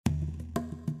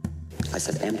I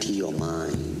said, empty your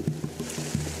mind.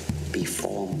 Be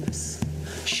formless,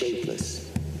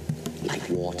 shapeless, like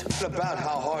water. It's about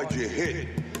how hard you hit.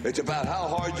 It's about how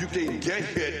hard you can get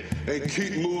hit and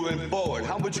keep moving forward.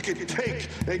 How much you can take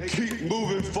and keep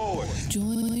moving forward.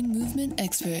 Join movement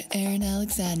expert Aaron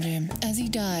Alexander as he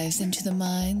dives into the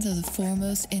minds of the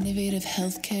foremost innovative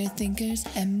healthcare thinkers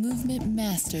and movement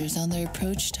masters on their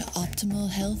approach to optimal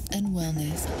health and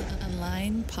wellness.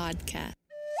 Align Podcast.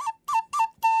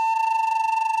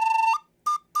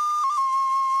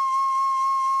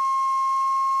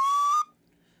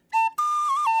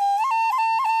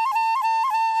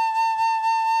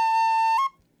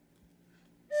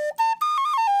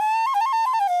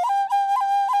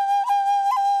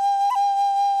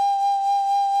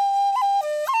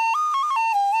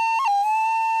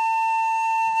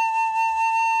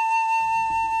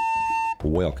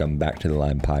 Welcome back to the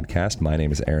Align Podcast. My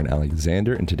name is Aaron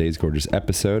Alexander. In today's gorgeous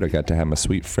episode, I got to have my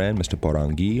sweet friend, Mr.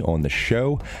 Porangi, on the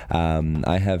show.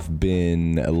 I have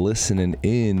been listening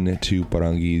in to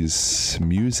Porangi's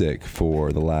music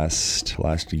for the last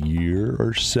year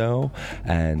or so,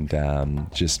 and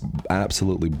just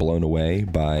absolutely blown away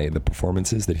by the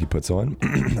performances that he puts on.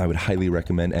 I would highly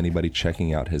recommend anybody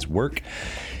checking out his work.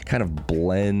 Kind of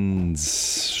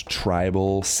blends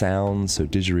tribal sounds, so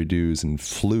didgeridoos and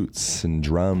flutes and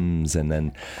drums, and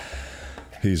then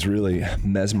these really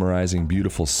mesmerizing,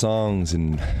 beautiful songs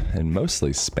in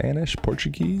mostly Spanish,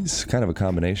 Portuguese, kind of a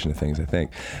combination of things, I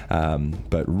think.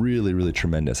 But really, really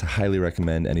tremendous. I highly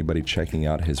recommend anybody checking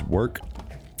out his work.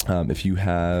 If you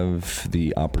have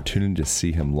the opportunity to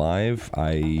see him live,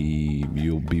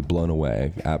 you'll be blown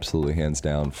away. Absolutely, hands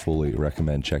down, fully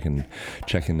recommend checking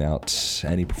out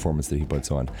any performance that he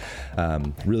puts on.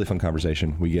 Really fun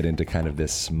conversation. We get into kind of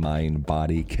this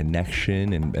mind-body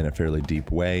connection in a fairly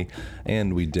deep way,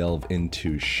 and we delve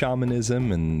into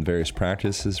shamanism and various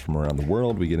practices from around the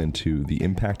world. We get into the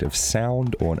impact of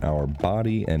sound on our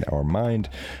body and our mind.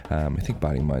 I think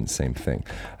body and mind, same thing.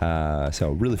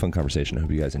 So really fun conversation. I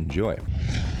hope you guys enjoy.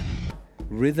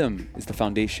 Rhythm is the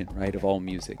foundation, right, of all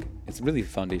music. It's really the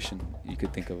foundation you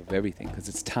could think of everything, because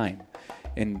it's time.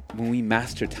 And when we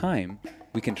master time,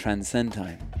 we can transcend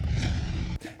time.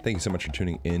 Thank you so much for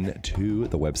tuning in to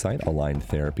the website,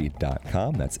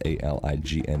 aligntherapy.com. That's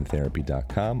ALIGN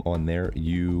therapy.com. On there,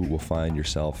 you will find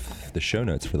yourself the show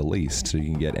notes for the least, so you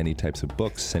can get any types of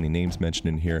books, any names mentioned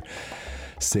in here.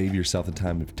 Save yourself the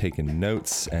time of taking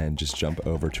notes and just jump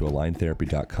over to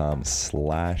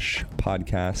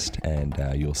aligntherapy.com/podcast,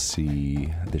 and you'll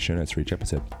see the show notes for each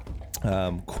episode.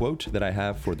 Quote that I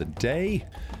have for the day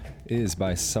is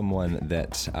by someone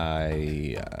that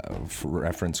I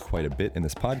reference quite a bit in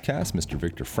this podcast, Mr.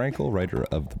 Viktor Frankl, writer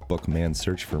of the book Man's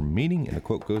Search for Meaning. And the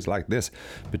quote goes like this: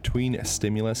 "Between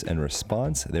stimulus and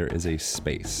response, there is a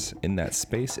space. In that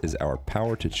space is our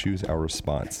power to choose our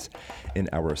response. In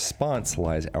our response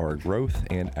lies our growth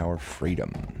and our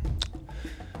freedom."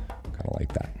 Kind of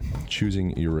like that.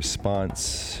 Choosing your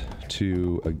response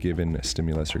to a given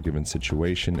stimulus or given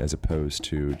situation, as opposed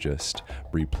to just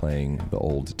replaying the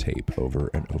old tape over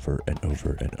and over and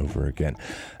over and over again.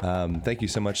 Thank you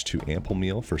so much to Ample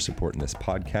Meal for supporting this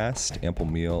podcast. Ample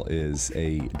Meal is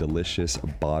a delicious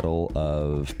bottle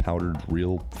of powdered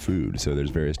real food. So there's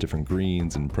various different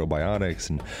greens and probiotics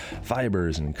and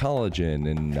fibers and collagen,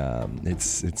 and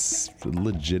it's a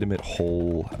legitimate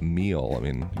whole meal. I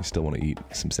mean, you still want to eat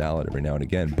some salad every now and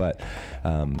again, but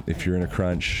if you're in a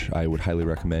crunch, I would highly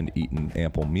recommend eating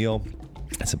Ample Meal.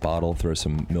 It's a bottle, throw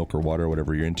some milk or water,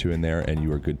 whatever you're into in there, and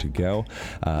you are good to go.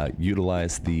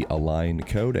 Utilize the Align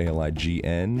code,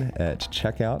 ALIGN, at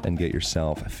checkout and get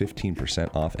yourself 15%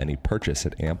 off any purchase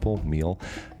at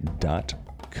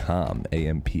amplemeal.com,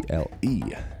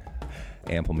 AMPLE,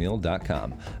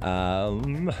 amplemeal.com.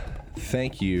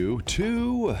 Thank you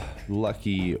to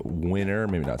lucky winner,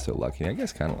 maybe not so lucky, I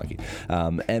guess kind of lucky,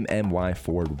 MMY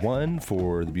Ford 1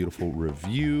 for the beautiful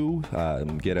review.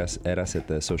 At us at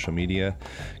the social media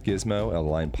gizmo,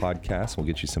 Align Podcast. We'll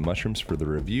get you some mushrooms for the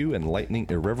review. Enlightening,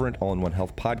 irreverent, all-in-one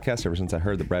health podcast. Ever since I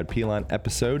heard the Brad Pilon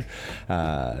episode,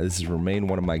 this has remained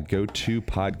one of my go-to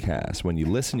podcasts. When you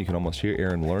listen, you can almost hear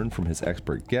Aaron learn from his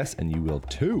expert guests, and you will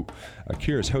too. A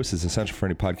curious host is essential for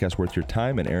any podcast worth your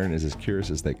time, and Aaron is as curious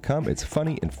as they come. gmail.com. It's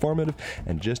funny, informative,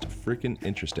 and just freaking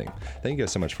interesting. Thank you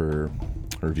guys so much for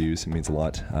reviews. It means a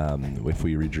lot. If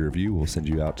we read your review, we'll send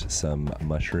you out some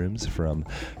mushrooms from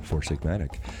Four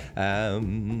Sigmatic.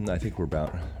 I think we're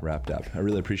about wrapped up. I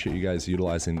really appreciate you guys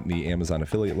utilizing the Amazon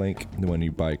affiliate link. When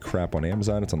you buy crap on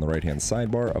Amazon, it's on the right-hand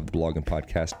sidebar of the blog and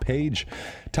podcast page.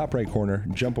 Top right corner,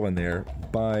 jump on there,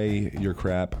 buy your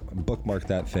crap, bookmark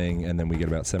that thing, and then we get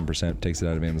about 7%, takes it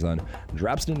out of Amazon,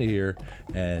 drops it into here,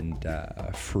 and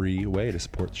a free way to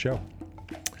support the show.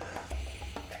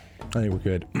 I think we're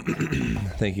good.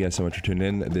 Thank you guys so much for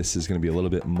tuning in. This is going to be a little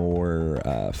bit more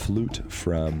flute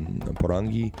from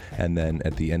Porangi, and then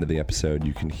at the end of the episode,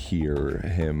 you can hear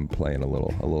him playing a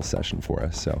little session for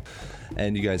us. So,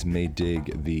 and you guys may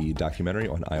dig the documentary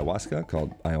on ayahuasca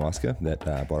called Ayahuasca that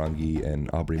Porangi and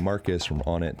Aubrey Marcus from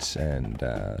On It and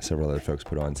several other folks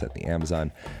put on. It's at the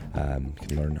Amazon. You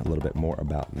can learn a little bit more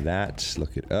about that.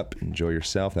 Look it up. Enjoy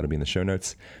yourself. That'll be in the show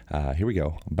notes. Here we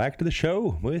go. Back to the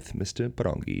show with Mr.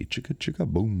 Porangi. Chicka chicka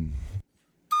boom.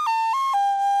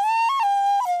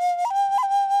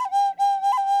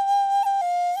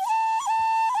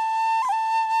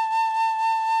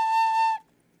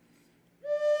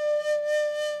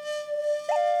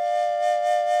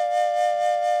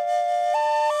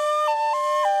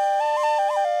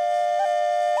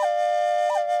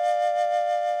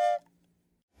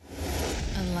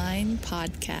 Align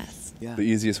Podcast. Yeah. The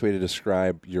easiest way to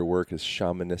describe your work is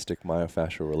shamanistic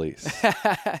myofascial release.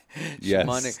 Yes.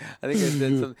 Shamanic. I think I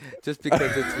said something just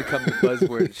because it's become the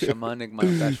buzzword. Shamanic myofascial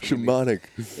release. Shamanic.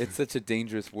 It's such a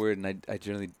dangerous word, and I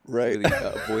generally Right. really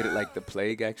avoid it like the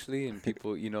plague, actually. And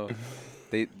people,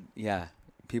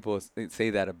 people say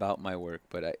that about my work,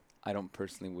 but I don't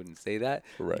personally wouldn't say that.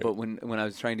 Right. But when I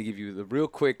was trying to give you the real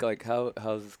quick, like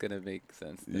how's this gonna make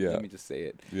sense? Yeah. Let me just say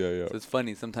it. Yeah. So it's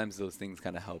funny. Sometimes those things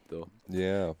kind of help, though.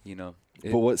 Yeah. You know.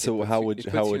 But what- so puts how you- would- it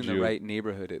how puts would you in you- the right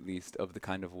neighborhood, at least, of the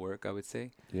kind of work I would say?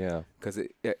 Yeah. Because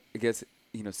I guess,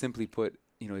 simply put,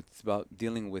 it's about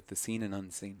dealing with the seen and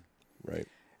unseen. Right.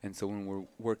 And so when we're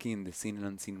working in the seen and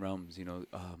unseen realms,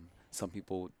 some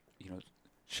people,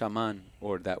 shaman,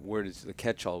 or that word is the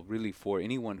catch-all really for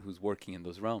anyone who's working in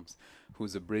those realms,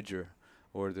 who's a bridger.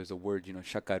 Or there's a word,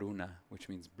 shakaruna, which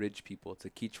means bridge people. It's a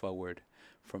Quechua word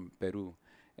from Peru.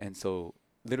 And so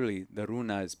literally the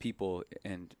runa is people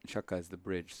and shaka is the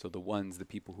bridge. So the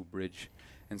people who bridge.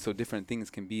 And so different things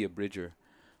can be a bridger.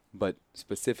 But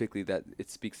specifically that it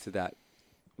speaks to that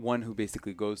one who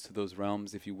basically goes to those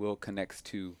realms, if you will, connects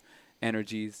to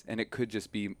energies. And it could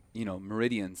just be,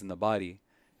 meridians in the body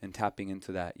and tapping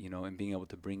into that, and being able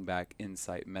to bring back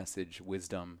insight, message,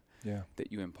 wisdom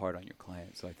that you impart on your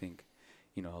client. So I think,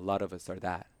 a lot of us are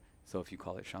that. So if you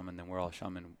call it shaman, then we're all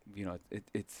shaman.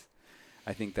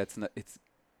 I think it's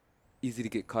easy to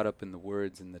get caught up in the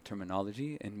words and the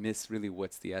terminology and miss really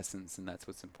what's the essence, and that's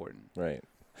what's important. Right.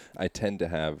 I tend to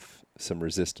have some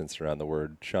resistance around the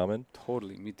word shaman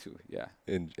Totally, me too. Yeah.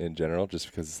 in general, just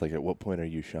because it's like, at what point are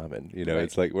you shaman? Right.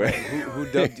 It's like, where? who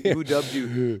dubbed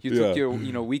you? You took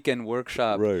your weekend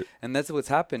workshop, Right. and that's what's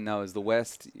happened now. Is the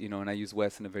West, and I use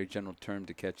West in a very general term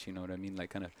to catch, what I mean, like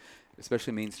kind of,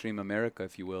 especially mainstream America,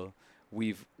 if you will.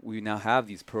 We now have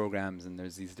these programs, and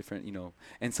there's these different,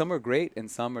 and some are great, and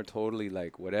some are totally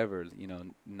like whatever,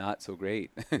 not so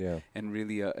great, Yeah. and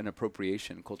really an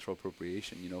appropriation, cultural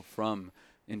appropriation, from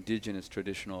indigenous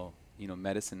traditional,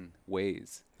 medicine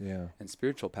ways Yeah. and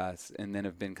spiritual paths, and then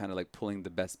have been kind of like pulling the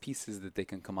best pieces that they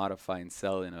can commodify and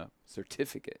sell in a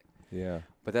certificate. Yeah.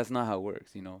 But that's not how it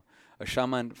works, A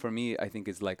shaman, for me, I think,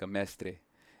 is like a mestre.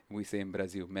 We say in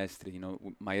Brazil, mestre,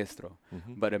 maestro.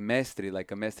 Mm-hmm. But a mestre,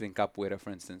 like a mestre in capoeira, for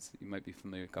instance, you might be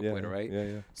familiar with capoeira, right?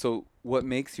 Yeah. So what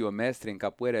makes you a mestre in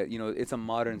capoeira, it's a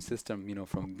modern system,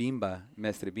 from Bimba,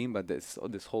 mestre Bimba,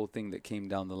 this whole thing that came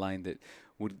down the line that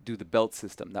would do the belt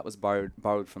system. That was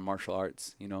borrowed from martial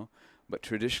arts, But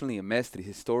traditionally, a mestre,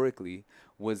 historically,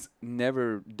 was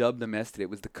never dubbed a mestre. It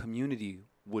was the community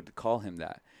would call him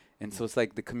that. And so it's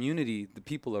like the community, the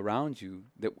people around you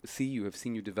that have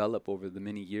seen you develop over the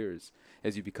many years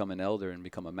as you become an elder and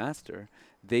become a master,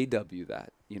 they dub you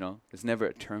that, There's never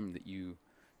a term that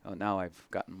now I've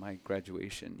gotten my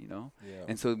graduation, Yeah.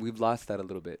 And so we've lost that a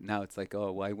little bit. Now it's like,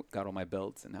 I got all my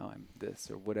belts and now I'm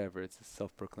this or whatever. It's a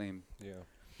self-proclaimed. Yeah.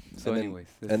 So And anyways.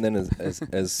 And then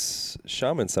as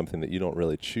shaman, something that you don't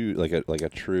really choose, like a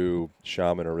true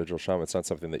shaman, original shaman, it's not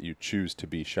something that you choose to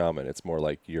be shaman. It's more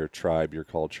like your tribe, your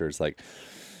culture is like,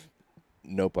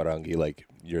 no Porangi, like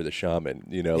you're the shaman,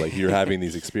 like you're having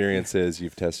these experiences,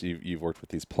 you've worked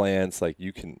with these plants, like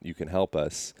you can help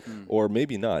us, or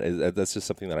maybe not. That's just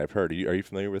something that I've heard. Are you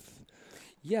familiar with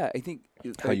Yeah, I think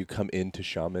How you come into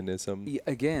shamanism?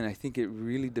 again, I think it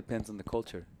really depends on the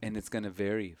culture, and it's going to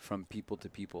vary from people to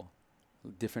people.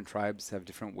 Different tribes have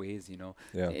different ways, you know.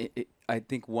 Yeah. I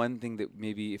think one thing that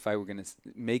maybe if I were going to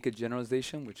make a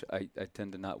generalization, which I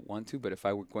tend to not want to, but if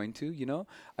I were going to, you know,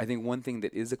 I think one thing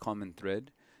that is a common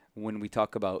thread when we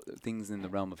talk about things in the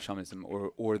realm of shamanism,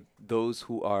 or those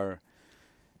who are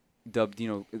dubbed, you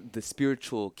know, the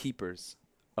spiritual keepers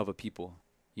of a people,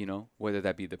 you know, whether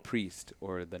that be the priest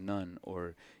or the nun,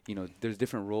 or, you know, there's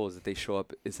different roles that they show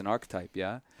up. It's an archetype,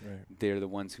 yeah? Right. They're the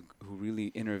ones who really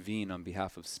intervene on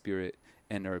behalf of spirit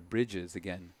and are bridges,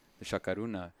 again, the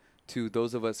shakaruna, to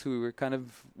those of us who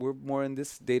we're more in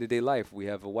this day-to-day life. We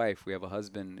have a wife, we have a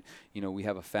husband, you know, we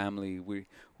have a family, we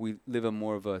live a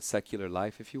more of a secular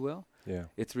life, if you will. Yeah.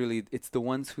 It's the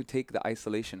ones who take the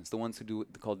isolation. It's the ones who do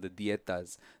what called the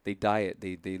dietas. They diet.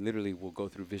 They literally will go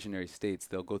through visionary states.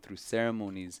 They'll go through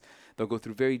ceremonies. They'll go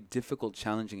through very difficult,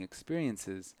 challenging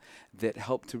experiences that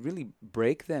help to really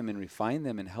break them and refine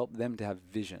them and help them to have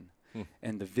vision.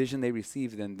 And the vision they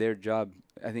receive, then their job,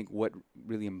 I think what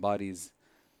really embodies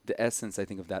the essence, I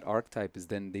think, of that archetype is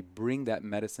then they bring that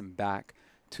medicine back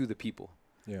to the people.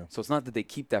 Yeah. So it's not that they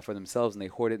keep that for themselves and they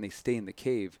hoard it and they stay in the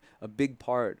cave. A big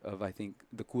part of, I think,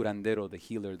 the curandero, the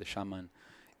healer, the shaman,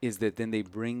 is that then they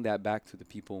bring that back to the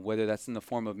people, whether that's in the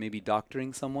form of maybe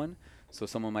doctoring someone. So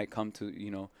someone might come to,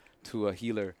 you know, to a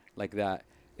healer like that,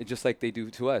 just like they do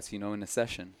to us, you know, in a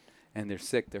session. And they're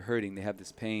sick, they're hurting, they have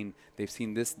this pain. They've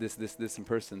seen this in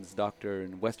person, this doctor,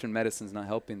 and Western medicine's not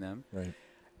helping them. Right.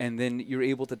 And then you're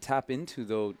able to tap into,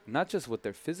 though, not just what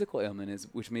their physical ailment is,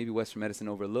 which maybe Western medicine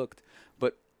overlooked,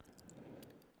 but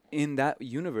in that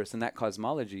universe, in that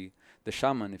cosmology, the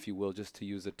shaman, if you will, just to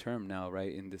use a term now,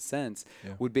 right, in this sense,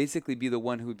 would basically be the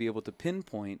one who would be able to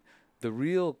pinpoint the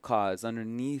real cause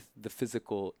underneath the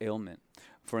physical ailment.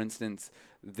 For instance,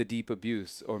 the deep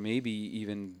abuse, or maybe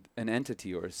even an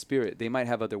entity or a spirit. They might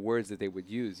have other words that they would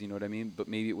use, you know what I mean? But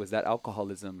maybe it was that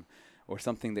alcoholism or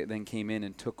something that then came in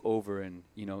and took over and,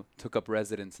 you know, took up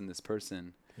residence in this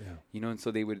person. Yeah. You know, and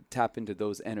so they would tap into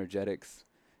those energetics,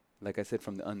 like I said,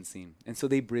 from the unseen. And so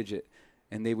they bridge it,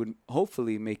 and they would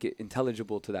hopefully make it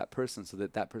intelligible to that person so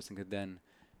that that person could then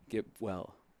get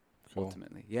well. Cool.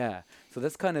 Ultimately. Yeah. So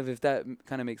that's kind of, if that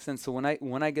kind of makes sense. So when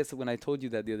I told you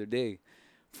that the other day,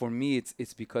 for me,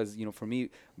 it's because, you know, for me,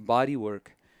 body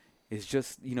work is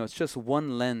just, you know, it's just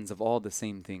one lens of all the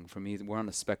same thing. For me, we're on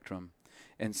a spectrum.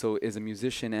 And so as a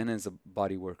musician and as a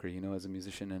body worker, you know, as a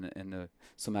musician and a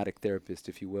somatic therapist,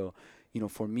 if you will, you know,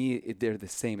 for me, they're the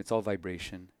same. It's all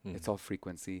vibration. It's all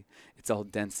frequency. It's all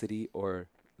density or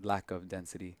lack of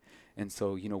density. And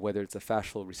so, you know, whether it's a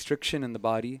fascial restriction in the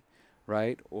body,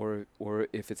 right, or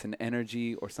if it's an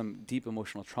energy or some deep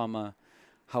emotional trauma,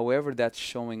 however that's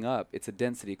showing up, it's a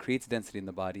density. It creates density in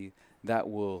the body that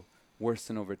will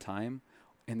worsen over time.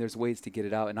 And there's ways to get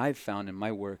it out. And I've found in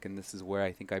my work, and this is where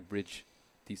I think I bridge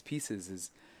these pieces,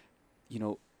 is, you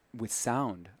know, with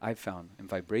sound, I've found, and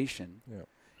vibration,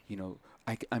 you know,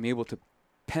 I'm able to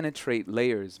penetrate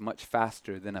layers much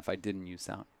faster than if I didn't use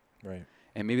sound. Right.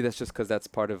 And maybe that's just because that's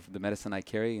part of the medicine I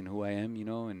carry and who I am, you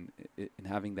know, and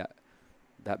having that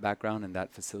background and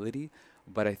that facility.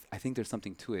 But I think there's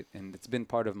something to it, and it's been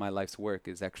part of my life's work.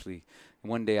 Is actually,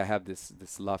 one day I have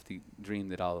this lofty dream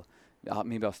that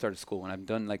maybe I'll start a school when I'm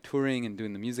done, like touring and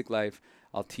doing the music life.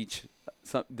 I'll teach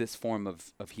this form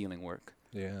of healing work.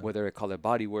 Yeah. Whether I call it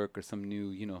body work or some new,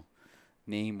 you know,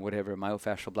 name, whatever,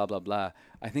 myofascial, blah blah blah.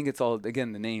 I think it's all,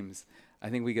 again, the names. I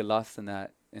think we get lost in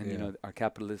that, and you know, our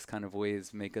capitalist kind of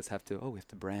ways make us have to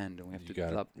brand, and we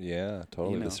have Yeah,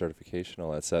 totally. You know. The certification,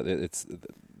 all that stuff. It's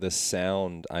the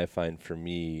sound, I find, for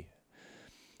me,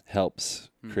 helps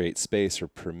create space or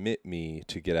permit me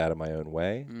to get out of my own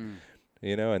way.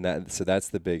 You know, and that's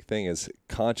the big thing, is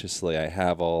consciously I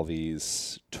have all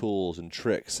these tools and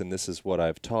tricks, and this is what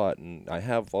I've taught, and I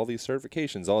have all these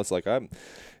certifications. All it's like I'm,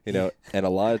 you know, and a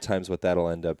lot of times what that'll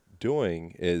end up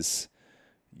doing is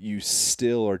you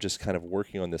still are just kind of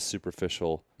working on this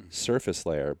superficial surface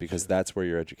layer, because that's where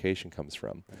your education comes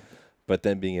from. But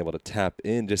then being able to tap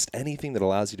in, just anything that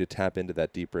allows you to tap into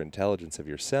that deeper intelligence of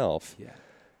yourself,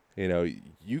 you know,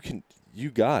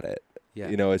 you got it. Yeah.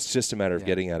 You know, it's just a matter of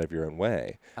getting out of your own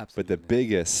way. Absolutely. But the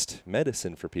biggest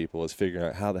medicine for people is figuring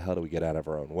out, how the hell do we get out of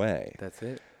our own way? That's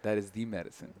it. That is the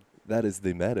medicine. That is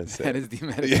the medicine. That is the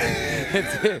medicine.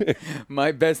 That's it.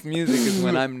 My best music is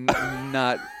when I'm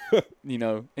not, you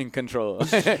know, in control.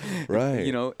 Right.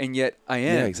 You know, and yet I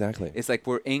am. Yeah, exactly. It's like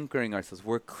we're anchoring ourselves.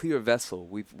 We're a clear vessel.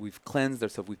 We've cleansed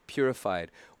ourselves. We've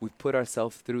purified. We've put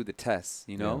ourselves through the tests,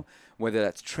 you know, whether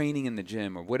that's training in the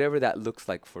gym or whatever that looks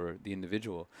like for the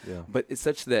individual. Yeah. But it's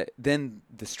such that then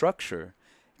the structure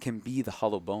can be the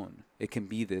hollow bone. It can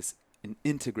be this an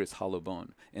integrous hollow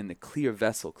bone and the clear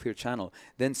vessel, clear channel.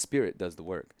 Then spirit does the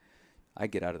work. I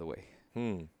get out of the way.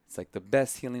 It's like the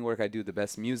best healing work I do, the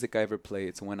best music I ever play.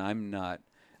 It's when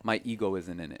my ego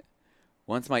isn't in it.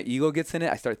 Once my ego gets in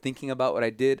it, I start thinking about what I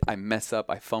did. I mess up.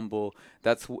 I fumble.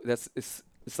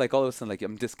 It's like all of a sudden, like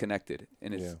I'm disconnected,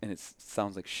 and it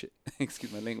sounds like shit.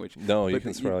 Excuse my language. No, you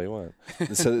can swear all you want.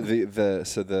 So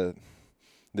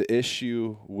the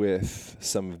issue with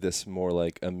some of this more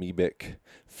like amoebic,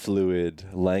 fluid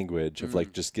language of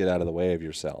like just get out of the way of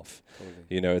yourself. Totally.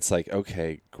 You know, it's like,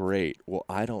 okay, great. Well,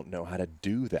 I don't know how to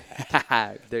do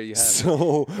that. There you have it.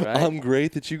 So Right? I'm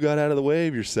great that you got out of the way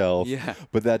of yourself. Yeah.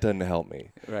 But that doesn't help me.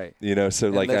 Right. You know, so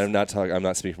And like let's- I'm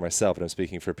not speaking for myself, but I'm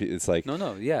speaking for people. It's like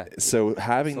No, yeah. so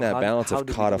having So that how- balance how of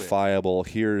do we do it? codifiable,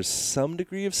 here's some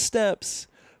degree of steps,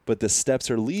 but the steps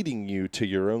are leading you to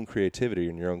your own creativity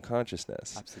and your own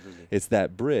consciousness. Absolutely. It's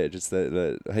that bridge. It's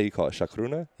the how you call it,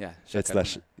 chakruna? Yeah. It's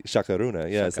that shakaruna.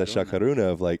 Yeah, it's that Shakaruna.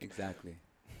 shakaruna of like, Exactly.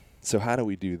 so how do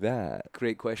we do that?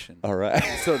 Great question. All right.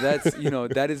 So that's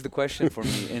that is the question for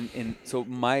me, and so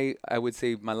I would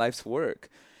say my life's work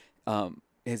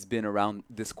has been around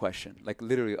this question. Like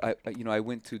literally, I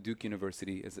went to Duke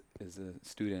University as a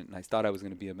student, and I thought I was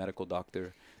going to be a medical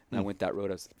doctor, and I went that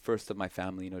road. I was first of my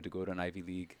family, to go to an Ivy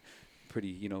League,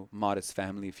 pretty modest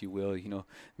family, if you will,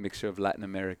 mixture of Latin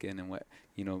American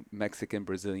and Mexican,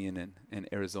 Brazilian, and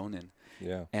Arizonan.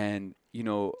 Yeah. And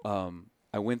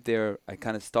I went there. I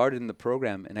kind of started in the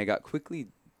program, and I got quickly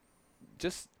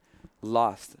just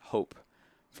lost hope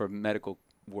for medical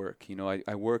work.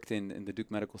 I worked in the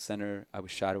Duke Medical Center. I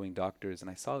was shadowing doctors,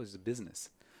 and I saw it was a business.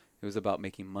 It was about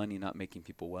making money, not making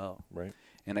people well. Right.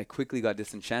 And I quickly got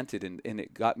disenchanted, and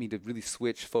it got me to really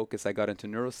switch focus. I got into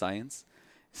neuroscience,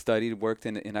 worked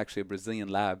in actually a Brazilian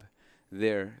lab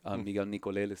there, Miguel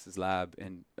Nicolelis' lab,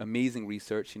 and amazing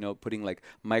research, putting like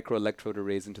microelectrode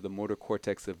arrays into the motor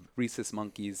cortex of rhesus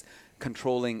monkeys,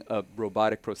 controlling a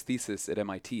robotic prosthesis at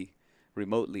MIT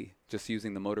remotely, just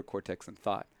using the motor cortex and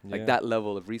thought. Like that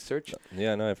level of research.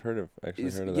 Yeah, no, I've heard of that.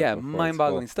 Yeah, before. It's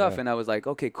mind-boggling cool. stuff. Yeah. And I was like,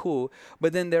 okay, cool.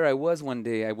 But then there I was one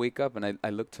day. I wake up and I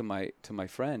look to my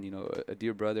friend, a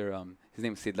dear brother. His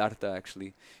name is Siddhartha,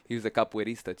 actually. He was a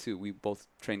capoeirista too. We both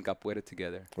trained capoeira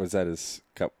together. Was that his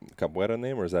capoeira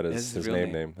name, or is that his real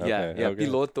name? Yeah, Okay. Okay.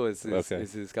 Piloto is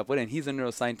his capoeira, and he's a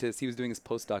neuroscientist. He was doing his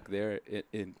postdoc there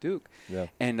in Duke. Yeah.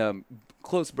 And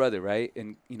close brother, right?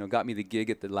 And got me the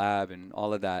gig at the lab and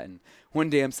all of that. And one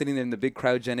day I'm sitting there in the big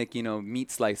cryogenic, meat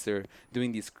slicer,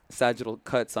 doing these sagittal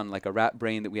cuts on like a rat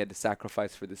brain that we had to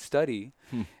sacrifice for the study.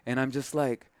 And I'm just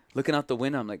like looking out the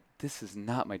window. I'm like, this is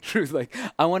not my truth. Like,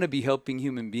 I want to be helping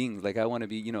human beings. Like, I want to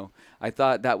be, I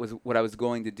thought that was what I was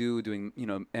going to do, doing,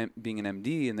 being an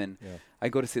MD. And then I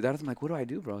go to Siddhartha. I'm like, what do I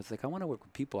do, bro? It's like, I want to work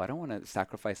with people. I don't want to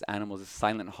sacrifice animals. A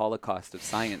silent holocaust of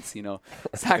science,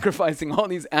 sacrificing all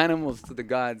these animals to the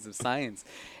gods of science.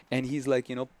 And he's like,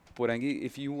 Porangi,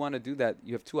 if you want to do that,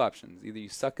 you have two options. Either you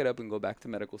suck it up and go back to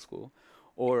medical school,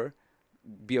 or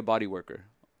be a body worker.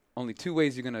 Only two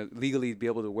ways you're going to legally be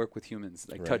able to work with humans,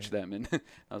 like touch them. And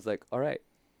I was like, all right.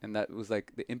 And that was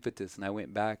like the impetus. And I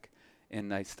went back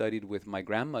and I studied with my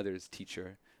grandmother's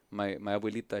teacher. My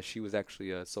abuelita, she was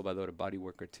actually a sobador, a body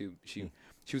worker too. She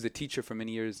was a teacher for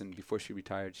many years, and before she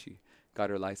retired, she got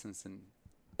her license, and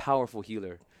powerful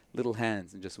healer, little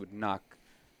hands, and just would knock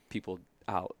people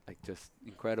out, like just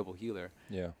incredible healer.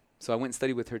 Yeah. So I went and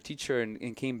studied with her teacher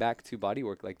and came back to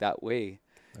bodywork like that way.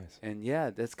 Nice. And yeah,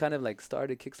 that's kind of like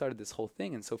kickstarted this whole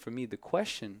thing. And so for me, the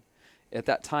question at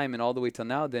that time and all the way till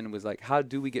now then was like, how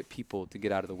do we get people to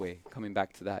get out of the way? Coming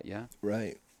back to that, yeah?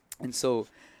 Right. And so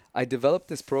I developed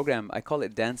this program. I call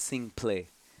it Dancing Play.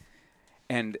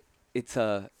 And it's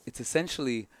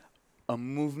essentially a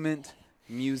movement,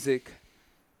 music,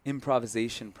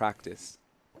 improvisation practice.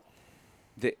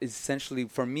 That essentially,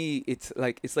 for me, it's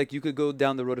like you could go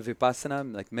down the road of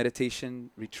Vipassana, like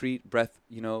meditation, retreat, breath,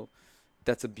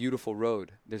 that's a beautiful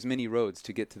road. There's many roads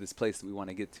to get to this place that we want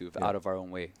to get to out of our own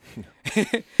way.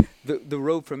 The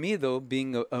road for me, though,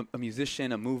 being a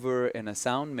musician, a mover, and a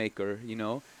sound maker,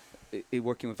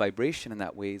 working with vibration in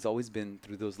that way has always been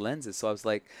through those lenses. So I was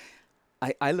like,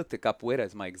 I looked at capoeira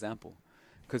as my example.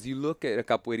 Because you look at a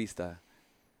capoeirista,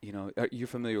 you're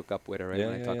familiar with capoeira, right? Yeah,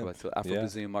 when I talk about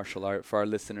Afro-Brazilian martial art. For our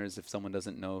listeners, if someone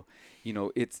doesn't know,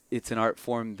 it's an art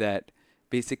form that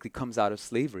basically comes out of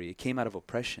slavery. It came out of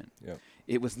oppression. Yeah.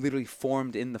 It was literally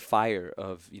formed in the fire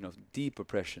of, deep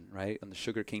oppression, right? On the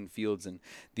sugarcane fields, and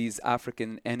these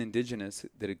African and indigenous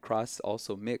that had crossed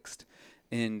also mixed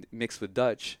with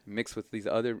Dutch, mixed with these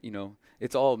other,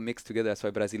 it's all mixed together. That's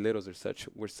why Brasileiros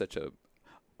we're such a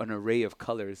an array of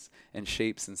colors and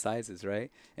shapes and sizes,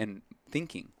 right? And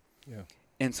thinking. Yeah.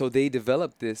 And so they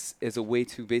developed this as a way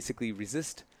to basically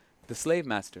resist the slave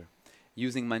master,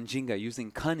 using manjinga,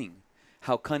 using cunning,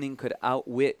 how cunning could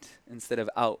outwit instead of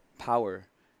outpower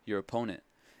your opponent.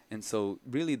 And so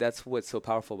really that's what's so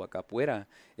powerful about capoeira,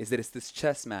 is that it's this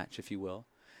chess match, if you will.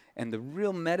 And the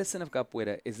real medicine of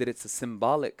capoeira is that it's a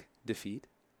symbolic defeat.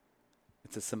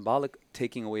 It's a symbolic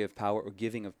taking away of power or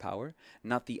giving of power,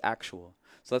 not the actual.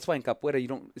 So that's why in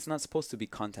capoeira it's not supposed to be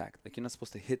contact. Like, you're not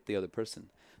supposed to hit the other person.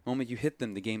 The moment you hit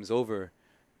them, the game's over.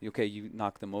 Okay, you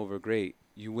knock them over, great.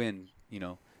 You win,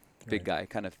 big guy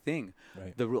kind of thing.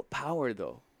 Right. The real power,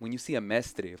 though, when you see a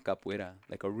mestre of capoeira,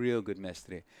 like a real good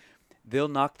mestre, they'll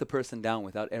knock the person down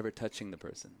without ever touching the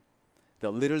person.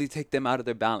 They'll literally take them out of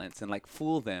their balance and like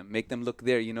fool them, make them look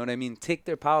there, you know what I mean? Take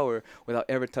their power without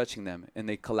ever touching them, and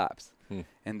they collapse.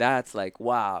 And that's like,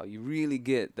 wow, you really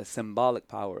get the symbolic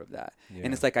power of that. Yeah.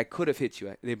 And it's like, I could have hit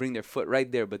you. They bring their foot right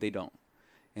there, but they don't.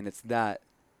 And it's that,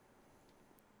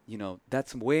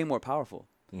 that's way more powerful.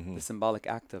 Mm-hmm. The symbolic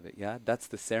act of it, yeah? That's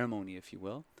the ceremony, if you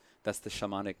will. That's the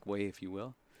shamanic way, if you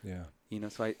will. Yeah.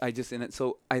 So I just,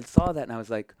 so I saw that and I was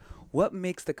like, what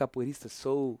makes the capoeirista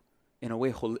so, in a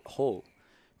way, whole?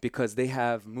 Because they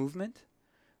have movement,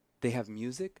 they have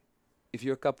music. If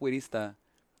you're a capoeirista,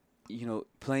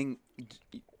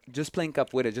 just playing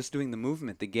capoeira, just doing the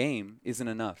movement, the game, isn't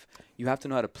enough. You have to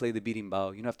know how to play the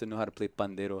birimbau. You have to know how to play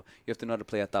pandero. You have to know how to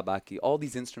play atabaque. All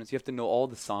these instruments, you have to know all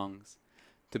the songs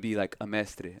to be like a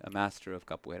mestre, a master of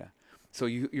capoeira. So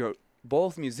you're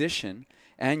both musician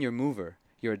and you're mover.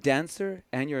 You're a dancer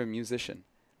and you're a musician.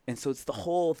 And so it's the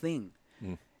whole thing.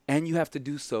 And you have to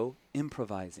do so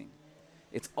improvising.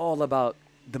 It's all about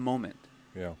the moment.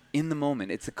 Yeah. In the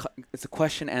moment. It's a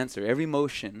question answer. Every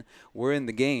motion, we're in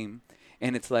the game,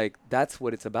 and it's like, that's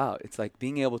what it's about. It's like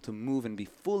being able to move and be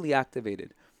fully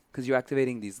activated, because you're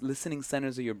activating these listening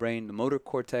centers of your brain, the motor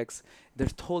cortex. They're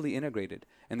totally integrated,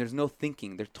 and there's no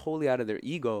thinking. They're totally out of their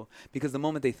ego, because the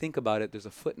moment they think about it, there's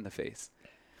a foot in the face.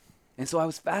 And so I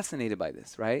was fascinated by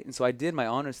this, right? And so I did my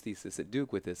honors thesis at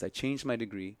Duke with this. I changed my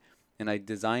degree, and I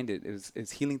designed it. It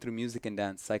was Healing Through Music and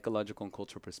Dance, Psychological and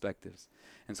Cultural Perspectives.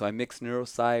 And so I mixed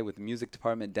neurosci with the music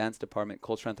department, dance department,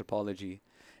 cultural anthropology,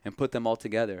 and put them all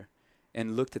together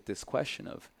and looked at this question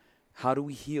of how do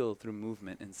we heal through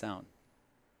movement and sound?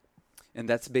 And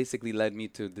that's basically led me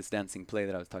to this dancing play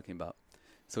that I was talking about.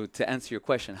 So to answer your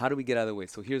question, how do we get out of the way?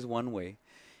 So here's one way,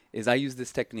 is I use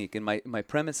this technique, and my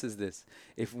premise is this.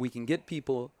 If we can get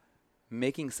people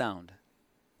making sound,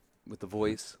 with the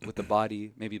voice, with the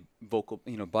body, maybe vocal,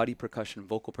 body percussion,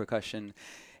 vocal percussion,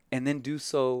 and then do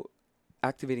so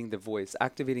activating the voice,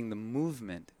 activating the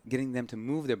movement, getting them to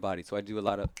move their body. So I do a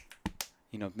lot of,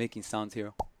 making sounds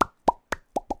here.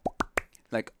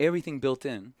 Like everything built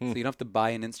in, so you don't have to buy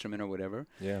an instrument or whatever.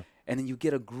 Yeah. And then you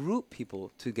get a group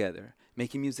people together,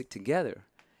 making music together,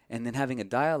 and then having a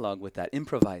dialogue with that,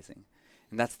 improvising.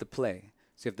 And that's the play.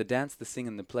 So you have the dance, the sing,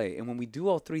 and the play. And when we do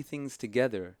all three things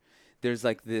together, there's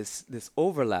like this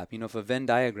overlap, of a Venn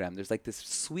diagram. There's like this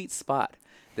sweet spot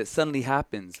that suddenly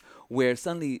happens where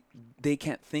suddenly they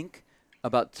can't think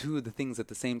about two of the things at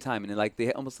the same time. And like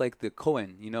they almost like the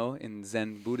koan, in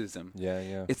Zen Buddhism. Yeah,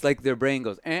 yeah. It's like their brain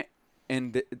goes,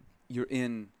 and you're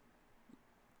in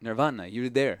nirvana. You're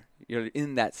there. You're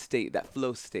in that state, that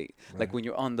flow state. Right. Like when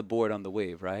you're on the board, on the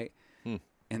wave, right?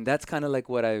 And that's kind of like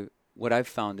what I've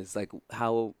found is like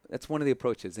how, that's one of the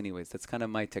approaches anyways. That's kind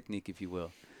of my technique, if you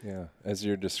will. Yeah, as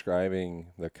you're describing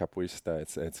the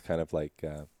capoeirista, it's kind of like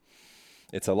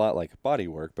it's a lot like body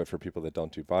work, but for people that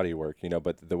don't do body work,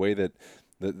 But the way that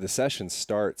the session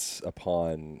starts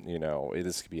upon,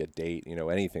 this could be a date,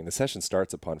 anything. The session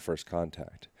starts upon first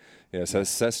contact. So the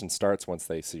session starts once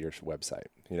they see your website,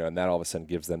 and that all of a sudden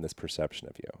gives them this perception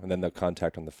of you, and then they'll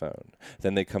contact on the phone.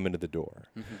 Then they come into the door,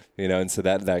 and so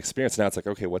that experience, now it's like,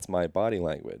 okay, what's my body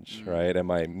language, right? Am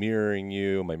I mirroring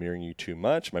you? Am I mirroring you too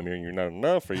much? Am I mirroring you not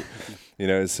enough? Or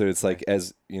so it's like,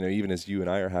 as, even as you and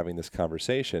I are having this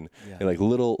conversation, like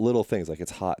little things, like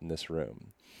it's hot in this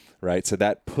room. Right. So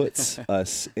that puts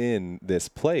us in this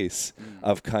place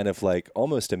of kind of like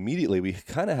almost immediately we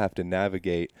kind of have to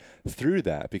navigate through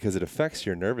that, because it affects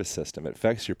your nervous system. It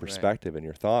affects your perspective and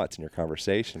your thoughts and your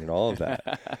conversation and all of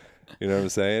that. You know what I'm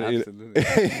saying?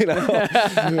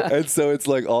 Absolutely. And so it's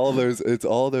like all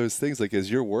those things. Like as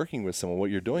you're working with someone,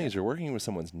 what you're doing is you're working with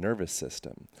someone's nervous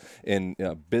system in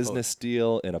a business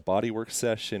deal, in a bodywork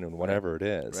session, and whatever it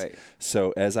is. Right.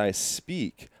 So as I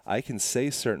speak, I can say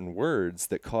certain words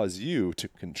that cause you to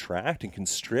contract and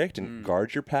constrict and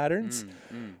guard your patterns,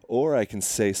 or I can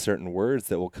say certain words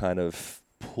that will kind of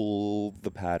pull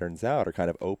the patterns out or kind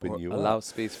of open or you allow up.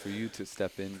 space for you to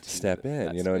step in,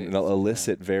 And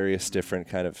elicit various different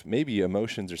kind of maybe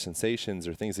emotions or sensations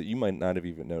or things that you might not have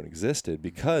even known existed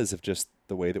because of just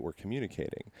the way that we're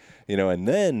communicating, and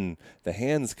then the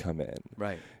hands come in,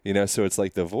 right? So it's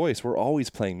like the voice, we're always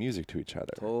playing music to each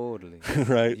other. Totally.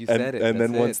 Right. You said it. And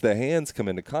then That's once it. the hands come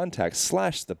into contact,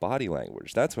 / the body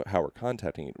language, that's how we're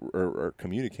contacting or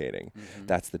communicating.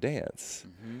 That's the dance.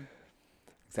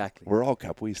 Exactly. We're all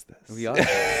capoeiristas. We are.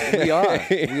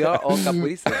 We are all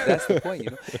capoeiristas. That's the point,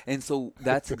 And so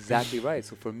that's exactly right.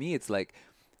 So for me, it's like,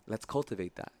 let's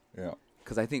cultivate that. Yeah.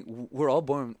 Because I think we're all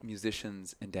born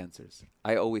musicians and dancers.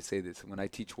 I always say this when I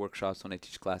teach workshops, when I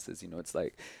teach classes, it's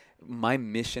like my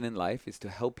mission in life is to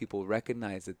help people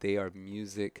recognize that they are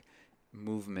music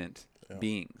movement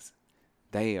beings.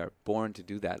 They are born to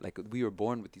do that. Like we were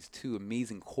born with these two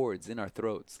amazing chords in our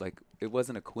throats. Like it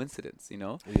wasn't a coincidence, We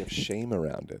have shame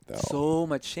around it, though. So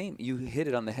much shame. You hit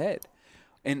it on the head.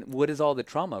 And what is all the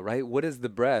trauma, right? What is the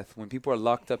breath? When people are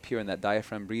locked up here in that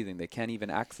diaphragm breathing, they can't even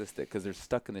access it because they're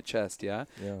stuck in the chest, yeah?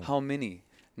 How many?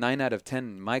 9 out of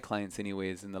 10, my clients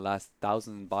anyways, in the last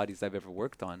 1,000 bodies I've ever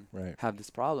worked on, have this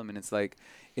problem. And it's like,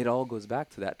 it all goes back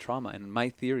to that trauma. And my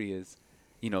theory is,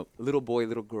 little boy,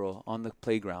 little girl on the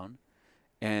playground,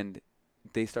 and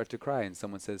they start to cry, and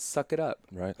someone says, suck it up.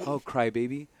 Right. Oh, cry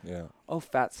baby. Yeah. Oh,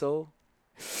 fatso.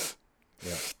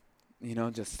 Yeah.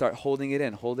 Just start holding it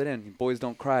in, hold it in. Boys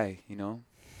don't cry,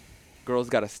 Girls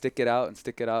got to stick it out and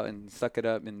suck it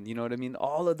up. And you know what I mean?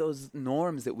 All of those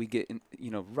norms that we get,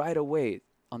 right away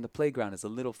on the playground as a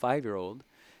little 5-year-old,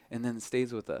 and then it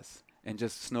stays with us and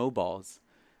just snowballs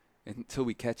until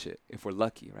we catch it, if we're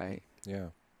lucky, right? Yeah.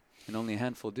 And only a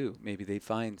handful do. Maybe they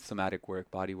find somatic work,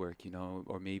 body work,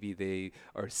 or maybe they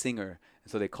are a singer,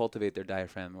 and so they cultivate their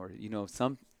diaphragm, or,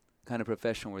 some kind of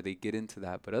profession where they get into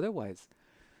that. But otherwise,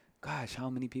 gosh, how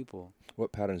many people?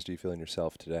 What patterns do you feel in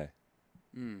yourself today?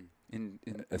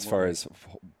 As far as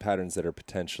patterns that are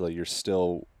potentially you're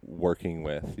still working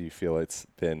with, you feel it's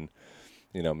been,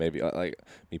 maybe like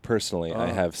me personally,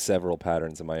 I have several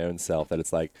patterns in my own self that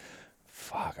it's like,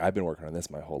 fuck, I've been working on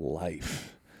this my whole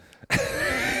life.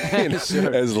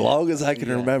 Sure. As long as I can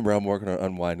remember, I'm working on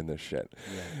unwinding this shit.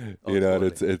 Yeah. And Totally.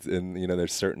 it's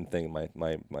there's certain thing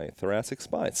my thoracic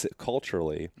spine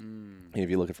culturally. If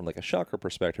you look at it from like a chakra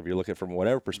perspective, you look at it from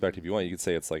whatever perspective you want. You could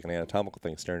say it's like an anatomical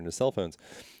thing, staring into cell phones,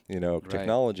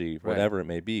 technology, whatever it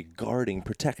may be, guarding,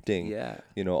 protecting,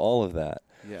 all of that.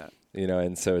 Yeah.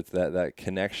 And so it's that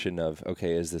connection of,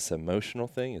 okay, is this emotional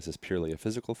thing? Is this purely a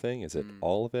physical thing? Is it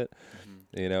all of it?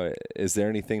 Is there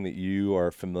anything that you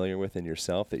are familiar with in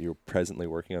yourself that you're presently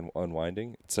working on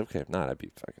unwinding? It's okay if not.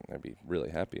 I'd be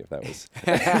really happy if that was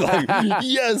like,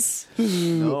 yes.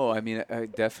 No, I mean, I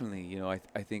definitely,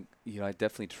 I think, I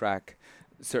definitely track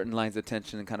certain lines of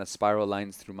tension and kind of spiral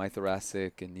lines through my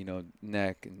thoracic and,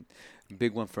 neck. And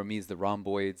big one for me is the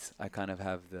rhomboids. I kind of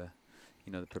have the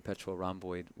perpetual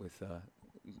rhomboid with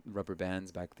rubber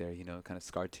bands back there, kind of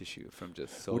scar tissue from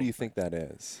just so. What do you think that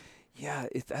is? Yeah,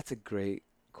 that's a great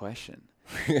question.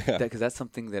 Yeah. Because that's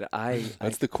something that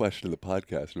That's the question of the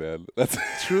podcast, man. That's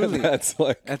truly.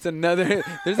 That's another.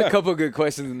 There's a couple good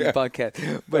questions in the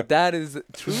podcast, but that is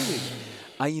truly.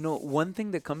 One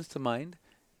thing that comes to mind,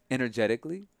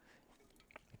 energetically,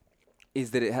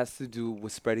 is that it has to do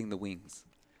with spreading the wings,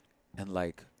 and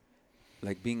like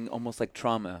being almost like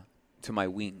trauma to my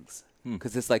wings,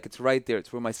 because it's like it's right there.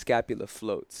 It's where my scapula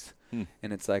floats,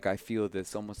 and it's like I feel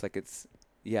this almost like it's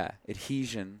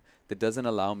adhesion that doesn't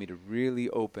allow me to really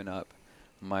open up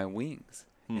my wings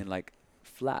and like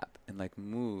flap and like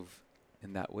move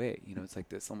in that way. It's like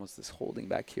this almost this holding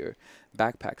back here,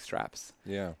 backpack straps.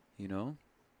 Yeah.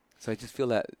 So I just feel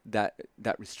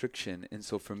that restriction, and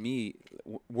so for me,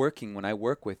 when I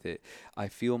work with it, I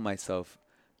feel myself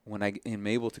when I am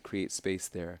able to create space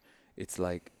there. It's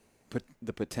like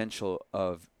the potential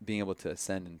of being able to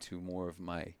ascend into more of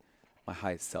my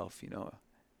highest self.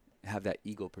 Have that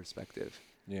ego perspective.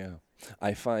 Yeah.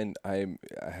 I find I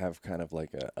have kind of like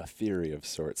a theory of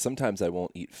sorts. Sometimes I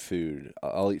won't eat food.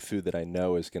 I'll eat food that I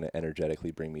know is going to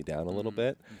energetically bring me down a little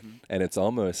bit. And it's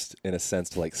almost, in a sense,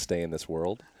 to like stay in this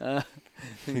world.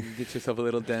 Get yourself a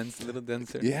little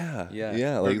denser. Yeah. Yeah.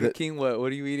 Yeah. Burger Like King, what are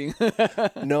you eating?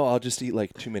 No, I'll just eat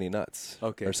like too many nuts.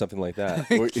 Okay. Or something like that.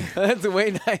 That's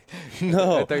way nice.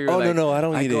 No. I thought you were No, I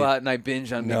don't I eat go it. out and I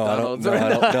binge on No, McDonald's. I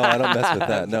don't mess with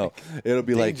that. No. It'll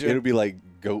be Danger. like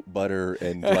goat butter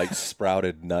and like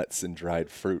sprouted nuts and dried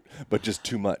fruit, but just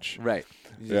too much. Right.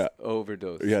 You just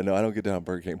overdose. Yeah, no, I don't get down on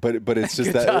Burger King, but it's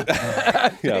just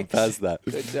that. Yeah, I'm past that.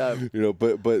 Good job.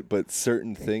 But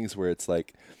certain things where it's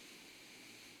like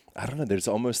I don't know. There's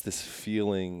almost this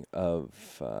feeling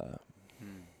of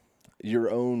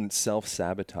your own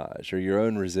self-sabotage or your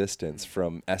own resistance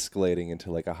from escalating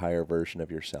into like a higher version of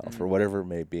yourself or whatever it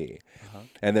may be.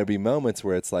 And there'll be moments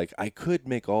where it's like, I could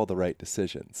make all the right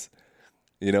decisions.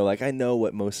 You know, like I know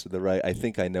what most of the right, I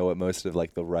think I know what most of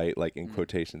like the right, like in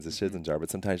quotations, decisions are, but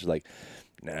sometimes you're like,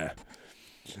 nah.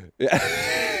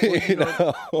 Well, you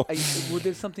know, well,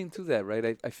 there's something to that,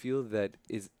 right? I feel that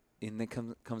and it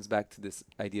comes back to this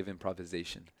idea of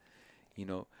improvisation. You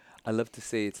know, I love to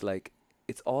say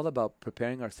it's all about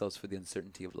preparing ourselves for the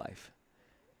uncertainty of life.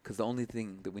 Because the only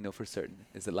thing that we know for certain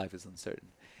is that life is uncertain.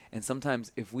 And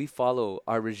sometimes if we follow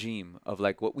our regime of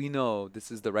like what we know,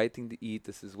 this is the right thing to eat,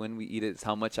 this is when we eat it, it's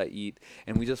how much I eat,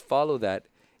 and we just follow that,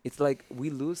 it's like we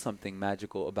lose something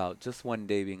magical about just one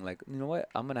day being like, you know what,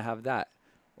 I'm going to have that,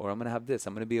 or I'm going to have this.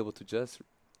 I'm going to be able to just,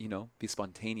 you know, be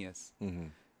spontaneous.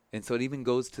 And so it even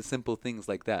goes to simple things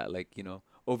like that, like, you know,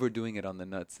 overdoing it on the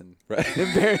nuts and,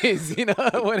 and berries, you know.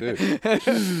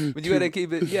 But you got to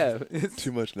keep it,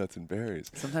 Too much nuts and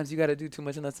berries. Sometimes you got to do too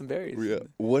much nuts and berries. Yeah.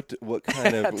 What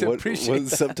kind of, what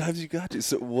sometimes you got to.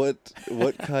 So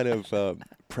what kind of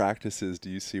practices do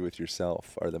you see with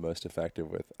yourself are the most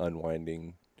effective with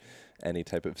unwinding any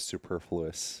type of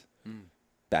superfluous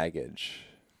baggage,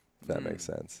 if that makes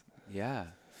sense? Yeah.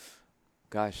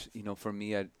 Gosh, you know, for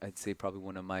me, I'd say probably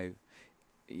one of my,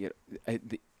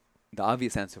 the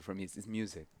obvious answer for me is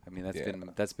music. I mean,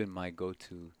 that's been my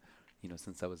go-to, you know,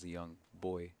 since I was a young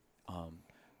boy.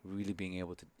 Really being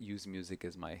able to use music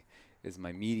as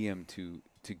my medium to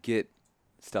get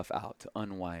stuff out, to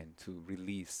unwind, to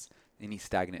release any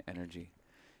stagnant energy.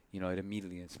 You know, it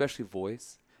immediately, especially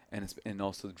voice. And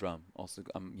also the drum. Also,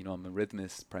 I'm a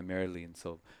rhythmist primarily, and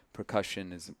so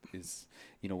percussion is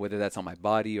you know, whether that's on my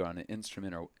body or on an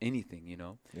instrument or anything, you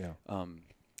know. Yeah.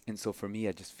 And so for me,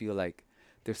 I just feel like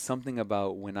there's something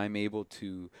about when I'm able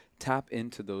to tap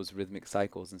into those rhythmic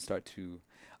cycles and start to.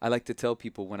 I like to tell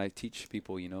people when I teach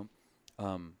people, you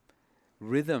know,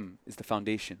 rhythm is the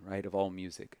foundation, right, of all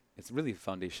music. It's really the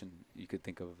foundation you could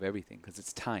think of everything because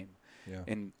it's time. Yeah.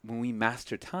 And when we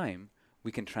master time,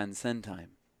 we can transcend time,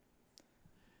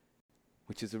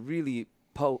 which is a really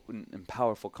potent and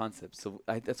powerful concept. So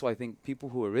that's why I think people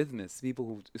who are rhythmists, people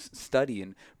who study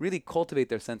and really cultivate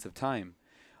their sense of time,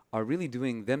 are really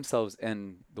doing themselves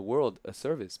and the world a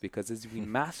service, because as we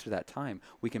master that time,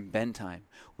 we can bend time,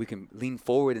 we can lean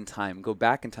forward in time, go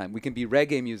back in time. We can be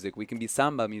reggae music, we can be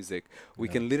samba music, we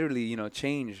can literally, you know,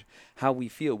 change how we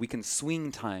feel. We can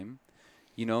swing time,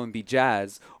 you know, and be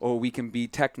jazz, or we can be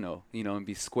techno, you know, and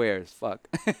be square as fuck.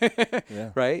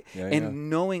 Right? And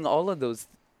knowing all of those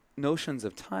notions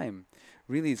of time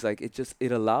really is like,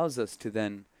 it allows us to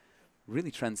then really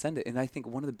transcend it. And I think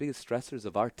one of the biggest stressors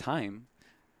of our time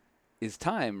is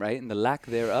time, right? And the lack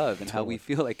thereof, and how we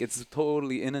feel like it's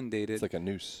totally inundated. It's like a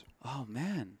noose. Oh,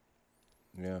 man.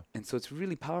 Yeah. And so it's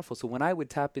really powerful. So when I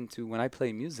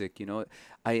play music, you know,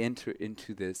 I enter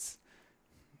into this,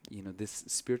 you know, this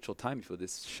spiritual time, you feel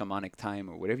this shamanic time,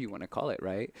 or whatever you want to call it,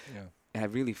 right? Yeah. And I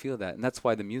really feel that. And that's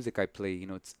why the music I play, you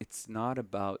know, it's not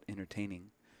about entertaining.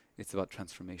 It's about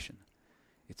transformation.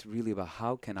 It's really about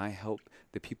how can I help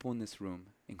the people in this room,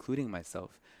 including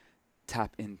myself,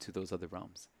 tap into those other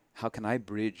realms. How can I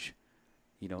bridge,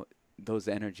 you know, those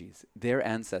energies, their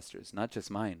ancestors, not just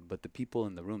mine, but the people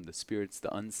in the room, the spirits,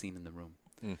 the unseen in the room.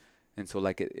 And so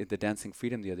like at the Dancing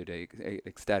Freedom the other day,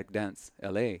 Ecstatic Dance,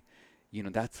 LA, you know,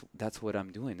 that's what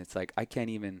I'm doing. It's like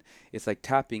it's like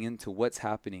tapping into what's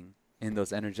happening in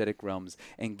those energetic realms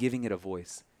and giving it a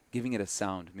voice, giving it a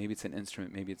sound. Maybe it's an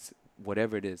instrument, maybe it's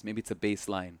whatever it is, maybe it's a bass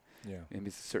line, maybe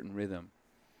it's a certain rhythm.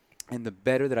 And the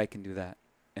better that I can do that,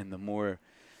 and the more,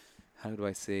 how do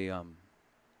I say,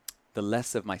 the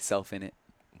less of myself in it,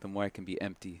 the more I can be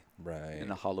empty, in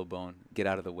a hollow bone, get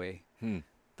out of the way,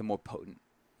 the more potent,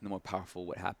 the more powerful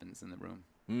what happens in the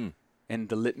room. And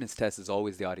the litmus test is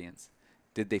always the audience.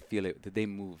 Did they feel it? Did they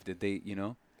move? Did they, you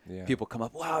know? People come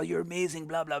up, wow, you're amazing,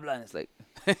 blah, blah, blah. And it's like,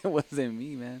 it wasn't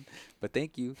me, man. But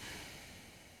thank you.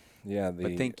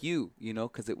 But thank you, you know,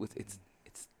 because it's.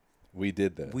 We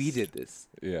did this. We did this.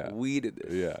 Yeah. We did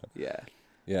this. Yeah. Yeah.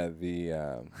 Yeah,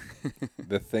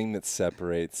 the thing that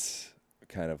separates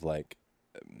kind of like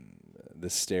the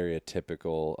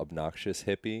stereotypical obnoxious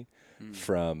hippie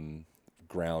from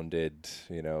grounded,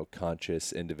 you know,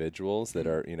 conscious individuals that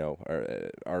are, you know,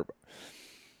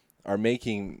 are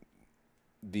making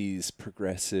these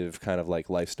progressive kind of like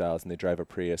lifestyles, and they drive a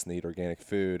Prius and they eat organic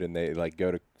food and they like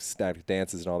go to static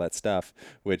dances and all that stuff,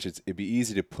 which it'd be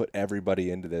easy to put everybody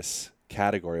into this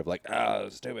category of like, oh,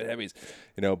 stupid hippies,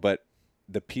 you know, but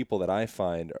the people that I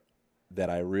find that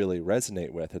I really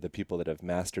resonate with are the people that have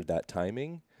mastered that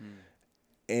timing.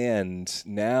 And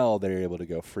now they're able to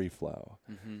go free flow.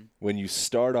 When you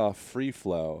start off free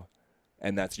flow,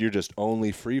 and you're just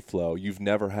only free flow, you've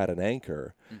never had an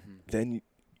anchor, then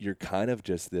you're kind of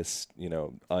just this,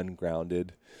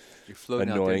 ungrounded, You're floating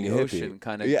annoying out there in the hippie. ocean,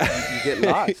 kind of. Yeah. You get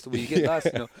lost. Well, you get lost.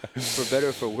 For better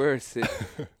or for worse.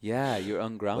 You're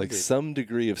ungrounded. Like some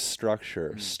degree of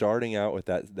structure, starting out with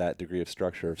that degree of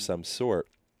structure of some sort,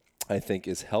 I think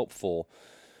is helpful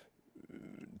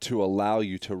to allow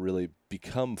you to really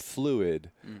become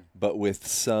fluid, but with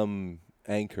some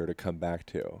anchor to come back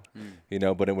to,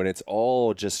 but when it's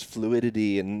all just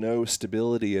fluidity and no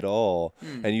stability at all,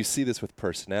 and you see this with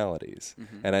personalities,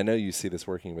 and I know you see this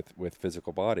working with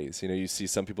physical bodies, you see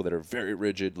some people that are very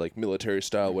rigid, like military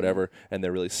style, whatever, and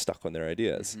they're really stuck on their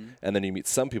ideas, and then you meet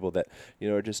some people that,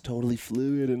 are just totally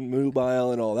fluid and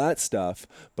mobile and all that stuff,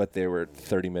 but they were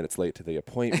 30 minutes late to the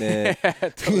appointment,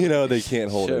 they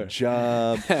can't hold a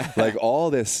job, like all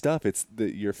this stuff, it's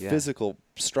your physical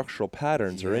structural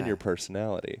patterns are in your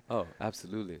personality. Oh,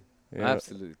 absolutely. Yeah.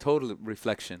 Absolutely. Total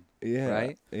reflection. Yeah.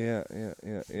 Right? Yeah.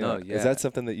 No, Is that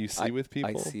something that you see with people?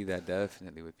 I see that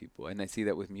definitely with people. And I see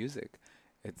that with music.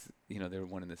 It's, they're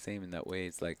one and the same in that way.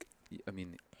 It's like,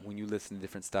 when you listen to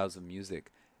different styles of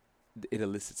music, it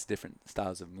elicits different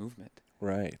styles of movement.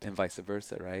 Right. And vice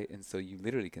versa, right? And so you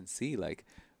literally can see, like,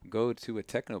 go to a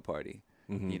techno party,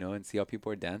 and see how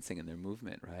people are dancing in their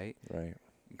movement, right? Right.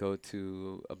 Go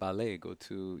to a ballet, go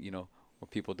to, where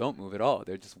people don't move at all.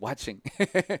 They're just watching.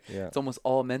 It's almost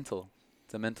all mental.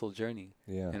 It's a mental journey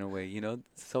in a way,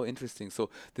 It's so interesting. So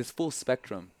this full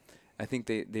spectrum, I think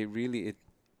they really,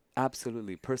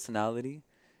 absolutely, personality,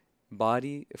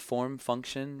 body, form,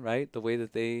 function, right? The way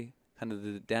that they kind of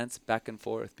the dance back and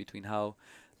forth between how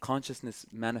consciousness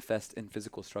manifests in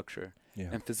physical structure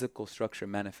and physical structure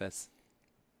manifests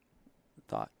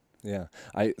thought. Yeah.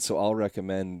 So I'll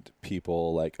recommend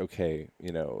people like, okay,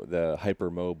 the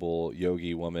hypermobile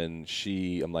yogi woman,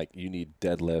 I'm like, you need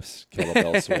deadlifts,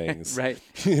 kettlebell swings, right.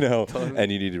 Totally.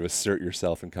 And you need to assert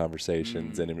yourself in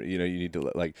conversations and, you need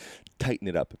to like tighten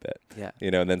it up a bit. Yeah.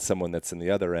 And then someone that's in the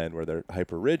other end where they're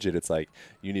hyper rigid, it's like,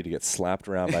 you need to get slapped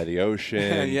around by the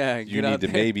ocean. You need to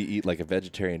maybe eat like a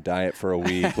vegetarian diet for a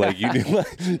week. Like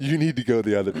you need to go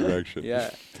the other direction. Yeah.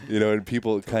 And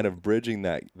people kind of bridging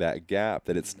that gap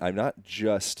that I'm not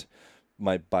just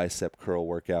my bicep curl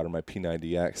workout or my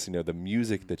P90X, the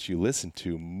music that you listen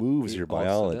to moves your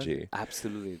biology.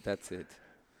 Absolutely. That's it.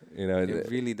 It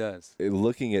really does.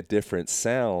 Looking at different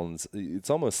sounds, it's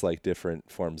almost like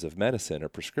different forms of medicine or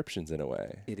prescriptions in a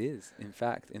way. It is, in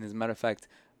fact. And as a matter of fact,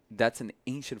 that's an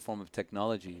ancient form of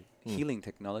technology, healing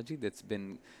technology that's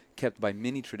been kept by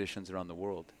many traditions around the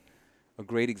world. A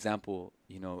great example,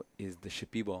 is the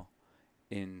Shipibo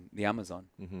in the Amazon.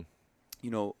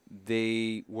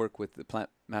 They work with the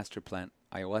master plant,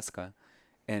 ayahuasca.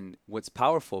 And what's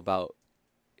powerful about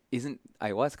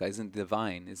ayahuasca isn't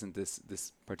divine, isn't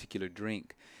this particular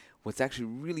drink. What's actually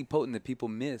really potent that people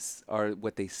miss are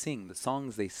what they sing, the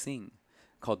songs they sing,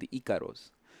 called the Icaros.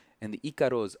 And the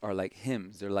Icaros are like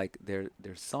hymns. They're like they're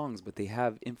songs, but they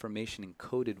have information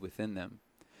encoded within them.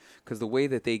 Because the way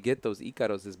that they get those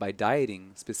Icaros is by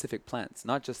dieting specific plants,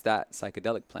 not just that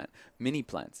psychedelic plant, many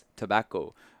plants,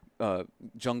 tobacco,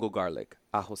 jungle garlic,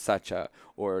 ajo sacha,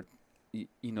 or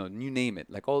you name it.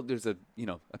 Like there's a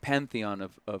pantheon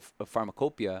of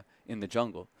pharmacopoeia in the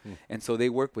jungle, and so they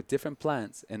work with different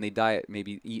plants and they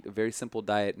maybe eat a very simple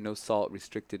diet, no salt,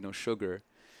 restricted, no sugar,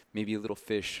 maybe a little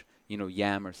fish,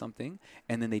 yam or something,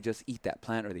 and then they just eat that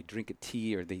plant or they drink a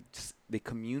tea or they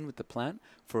commune with the plant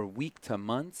for a week to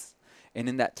months, and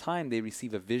in that time they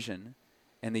receive a vision,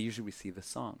 and they usually receive a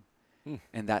song.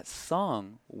 And that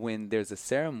song, when there's a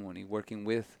ceremony working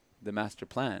with the master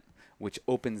plant, which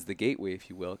opens the gateway, if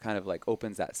you will, kind of like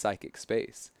opens that psychic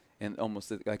space, and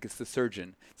almost like it's the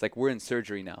surgeon. It's like we're in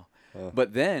surgery now.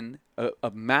 But then a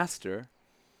master,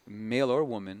 male or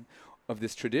woman, of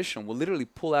this tradition will literally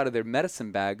pull out of their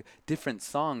medicine bag different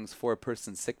songs for a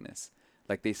person's sickness.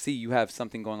 Like they see you have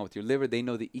something going on with your liver, they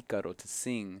know the Icaro to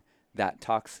sing that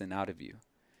toxin out of you.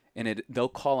 And they'll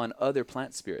call on other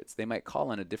plant spirits. They might call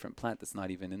on a different plant that's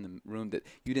not even in the room that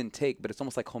you didn't take, but it's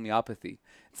almost like homeopathy.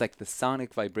 It's like the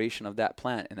sonic vibration of that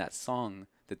plant and that song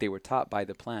that they were taught by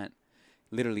the plant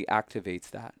literally activates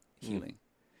that healing.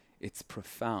 It's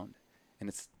profound. And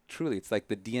it's like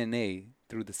the DNA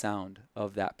through the sound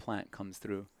of that plant comes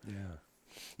through. Yeah.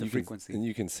 The frequency. And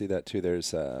you can see that too.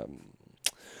 There's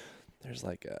there's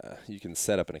like you can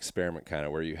set up an experiment kind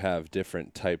of where you have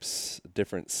different types,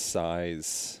 different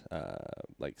size,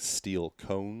 like steel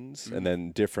cones, and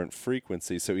then different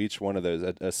frequencies. So each one of those,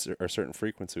 a certain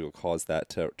frequency will cause that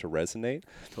to resonate.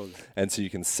 Totally. And so you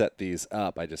can set these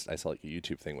up. I saw like a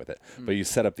YouTube thing with it, but you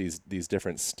set up these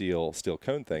different steel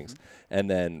cone things, and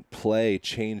then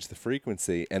change the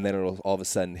frequency, and then it'll all of a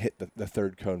sudden hit the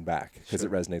third cone back because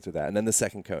it resonates with that, and then the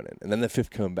second cone in, and then the fifth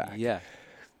cone back. Yeah.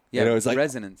 You know, it's like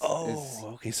resonance.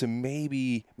 Okay, so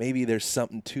maybe there's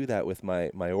something to that with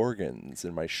my organs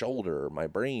and my shoulder, or my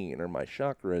brain, or my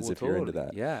chakras. If you're into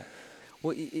that, yeah.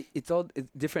 Well, it's all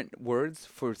different words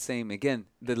for same. Again,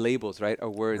 the labels, right, are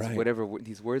words. Right. Whatever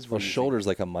these words. Well, shoulder's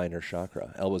like a minor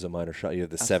chakra. Elbow's a minor chakra. You have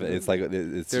the seven. It's like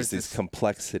it's just these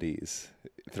complexities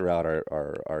throughout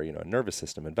our nervous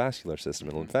system and vascular system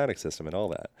and lymphatic system and all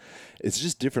that. It's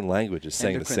just different languages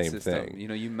saying the same thing. You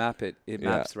know, you map it. It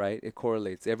maps, right? It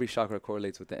correlates. Every chakra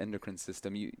correlates with the endocrine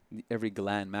system. Every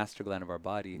gland, master gland of our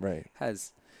body,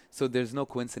 has. So there's no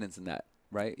coincidence in that,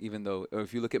 right? Even though, or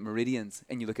if you look at meridians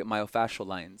and you look at myofascial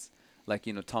lines, like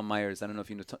Tom Myers. I don't know if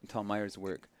you know Tom Myers'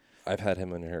 work. I've had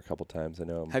him in here a couple times. I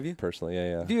know him. Have you? Personally,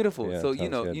 yeah. Beautiful. Yeah,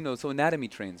 so so anatomy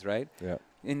trains, right? Yeah.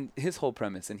 In his whole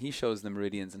premise, and he shows the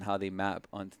meridians and how they map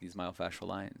onto these myofascial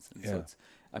lines. And so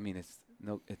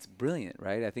it's brilliant,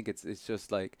 right? I think it's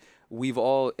just like we've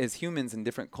all, as humans in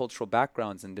different cultural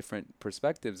backgrounds and different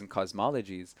perspectives and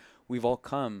cosmologies,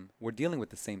 we're dealing with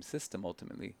the same system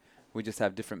ultimately. We just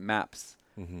have different maps,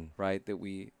 right? That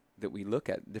we look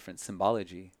at, different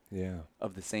symbology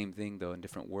of the same thing though in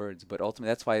different words. But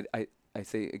ultimately that's why I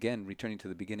say again, returning to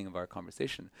the beginning of our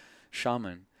conversation,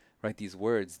 shaman, right? These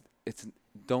words,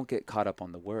 don't get caught up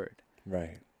on the word.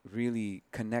 Right. Really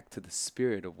connect to the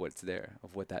spirit of what's there,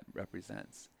 of what that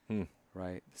represents.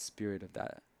 Right? The spirit of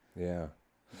that. Yeah.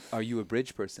 Are you a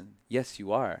bridge person? Yes,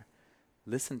 you are.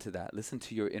 Listen to that. Listen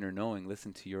to your inner knowing.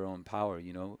 Listen to your own power,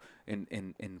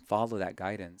 and follow that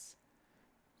guidance.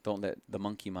 Don't let the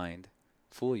monkey mind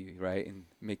fool you, right? And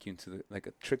make you into like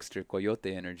a trickster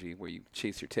coyote energy where you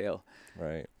chase your tail.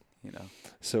 Right.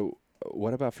 So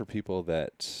what about for people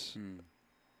that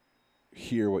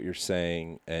hear what you're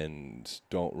saying and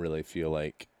don't really feel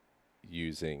like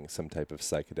using some type of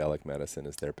psychedelic medicine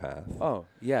as their path? Oh,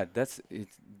 yeah, it's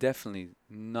definitely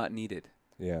not needed.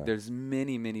 Yeah. There's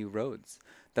many, many roads.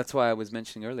 That's why I was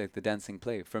mentioning earlier, like the dancing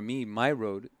play. For me, my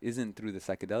road isn't through the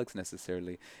psychedelics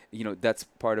necessarily. That's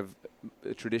part of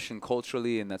a tradition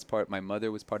culturally, and my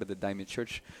mother was part of the Daime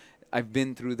Church. I've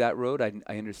been through that road.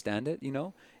 I understand it,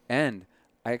 and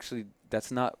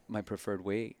that's not my preferred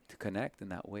way to connect in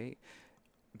that way,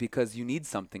 because you need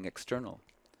something external.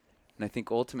 And I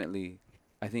think ultimately,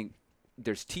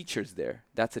 there's teachers there.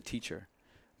 That's a teacher.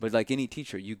 But like any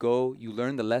teacher, you go, you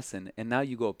learn the lesson, and now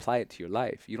you go apply it to your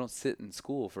life. You don't sit in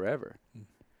school forever.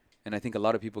 And I think a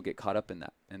lot of people get caught up in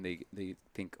that, and they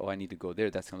think, oh, I need to go there.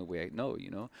 That's the only way I know,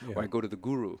 or I go to the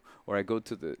guru, or I go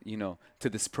to the, to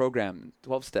this program,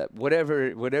 12-step,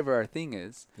 whatever our thing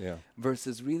is,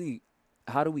 versus really,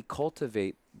 how do we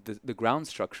cultivate the ground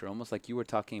structure, almost like you were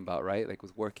talking about, right? Like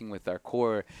with working with our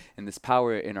core and this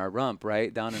power in our rump,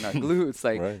 right? Down in our glutes,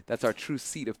 like that's our true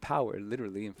seat of power,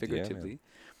 literally and figuratively.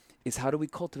 Is how do we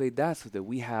cultivate that so that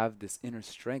we have this inner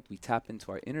strength? We tap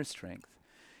into our inner strength,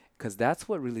 because that's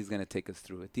what really is going to take us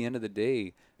through. At the end of the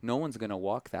day, no one's going to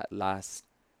walk that last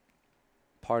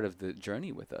part of the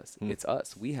journey with us. It's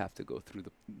us. We have to go through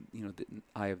the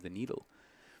eye of the needle.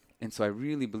 And so I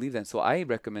really believe that. And so I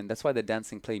recommend, that's why the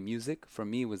dancing play music for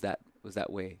me was that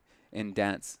way, in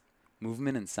dance,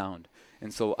 movement and sound.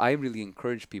 And so I really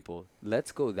encourage people,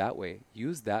 let's go that way.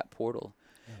 Use that portal,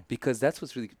 because that's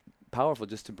what's really powerful.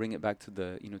 Just to bring it back to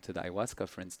the to the ayahuasca,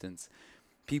 for instance,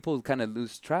 people kind of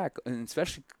lose track, and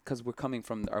especially because we're coming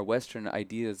from our Western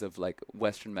ideas of like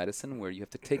Western medicine, where you have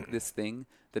to take this thing.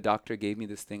 The doctor gave me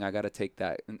this thing. I got to take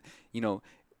that. And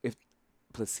if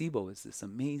placebo is this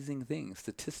amazing thing,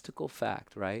 statistical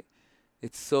fact, right?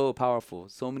 It's so powerful.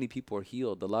 So many people are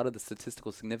healed. A lot of the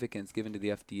statistical significance given to the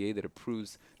FDA that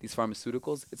approves these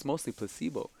pharmaceuticals, it's mostly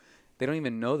placebo. They don't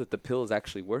even know that the pill is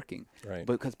actually working, right?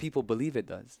 Because people believe it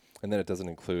does. And then it doesn't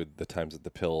include the times that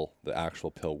the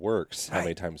actual pill works. How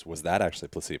many times was that actually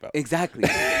placebo? Exactly,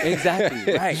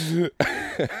 right,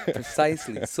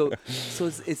 precisely. So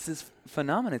it's this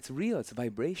phenomenon. It's real. It's a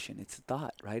vibration. It's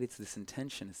thought, right? It's this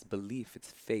intention. It's belief.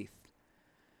 It's faith.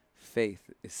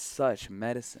 Faith is such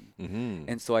medicine,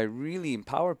 and so I really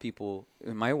empower people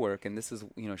in my work. And this is,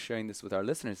 sharing this with our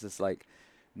listeners. It's like,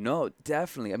 no,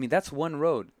 definitely. I mean, that's one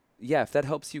road. Yeah, if that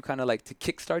helps you kind of like to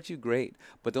kickstart you, great.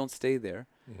 But don't stay there.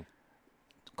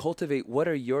 cultivate what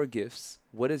are your gifts,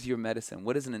 what is your medicine,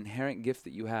 what is an inherent gift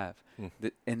that you have,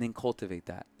 and then cultivate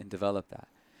that and develop that.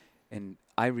 And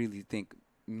I really think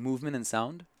movement and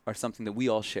sound are something that we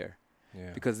all share.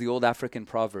 Yeah. Because the old African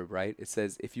proverb, right? It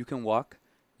says, if you can walk,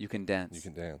 you can dance. You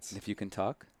can dance. And if you can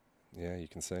talk, Yeah, you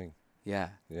can sing. yeah.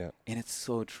 Yeah. And it's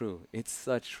so true. It's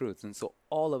such truth. And so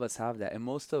all of us have that. And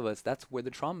most of us, that's where the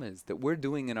trauma is that we're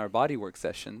doing in our bodywork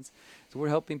sessions. So we're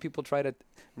helping people try to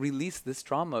release this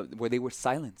trauma where they were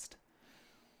silenced,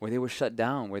 where they were shut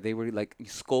down, where they were like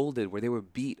scolded, where they were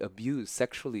beat, abused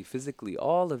sexually, physically,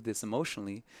 all of this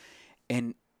emotionally.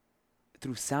 And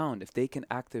through sound, if they can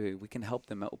activate, we can help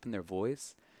them open their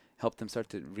voice, help them start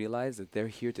to realize that they're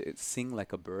here to sing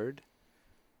like a bird.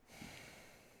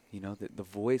 You know, that the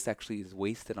voice actually is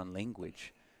wasted on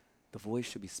language. The voice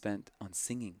should be spent on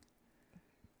singing.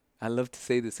 I love to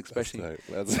say this expression.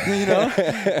 That's You know,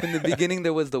 in the beginning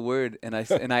there was the word, and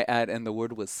I add, and the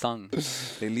word was sung.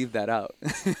 They leave that out.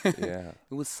 Yeah.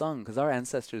 It was sung because our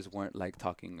ancestors weren't like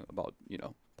talking about, you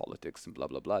know, politics and blah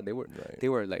blah blah. They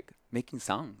were like making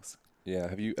songs.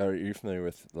 Yeah, are you familiar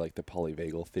with like the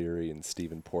polyvagal theory and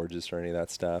Stephen Porges or any of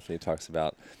that stuff? And he talks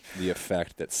about the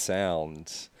effect that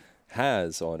sound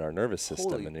has on our nervous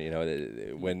system, and you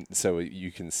know, so you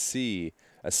can see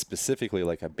specifically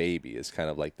like a baby is kind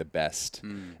of like the best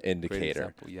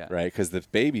indicator, right? Because the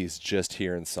baby's just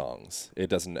hearing songs. It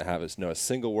doesn't know a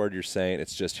single word you're saying.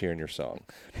 It's just hearing your song.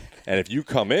 And if you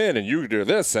come in and you do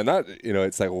this and that, you know,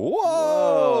 it's like,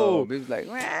 whoa. Baby's like,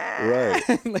 right.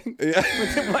 Like,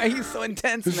 why are you so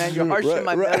intense, man? You're harshing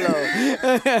my mellow.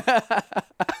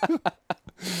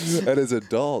 And as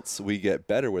adults, we get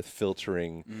better with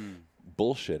filtering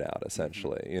bullshit out,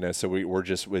 essentially. You know, so we're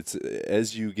just,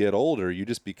 as you get older, you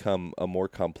just become a more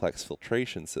complex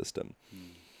filtration system.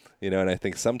 You know, and I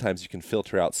think sometimes you can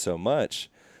filter out so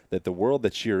much that the world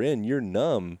that you're in, you're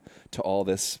numb to all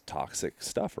this toxic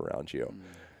stuff around you.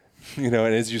 You know,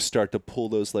 and as you start to pull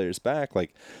those layers back,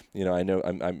 like, you know,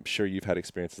 I'm sure you've had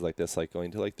experiences like this, like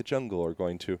going to like the jungle or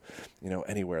going to, you know,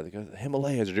 anywhere, like go to the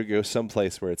Himalayas or go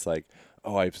someplace where it's like,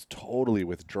 oh, I've totally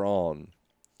withdrawn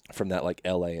from that like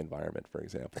LA environment, for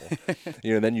example.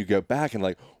 You know, and then you go back and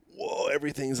like, whoa,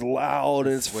 everything's loud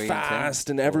and it's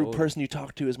fast, and every person you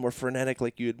talk to is more frenetic,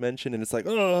 like you had mentioned, and it's like,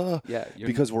 yeah,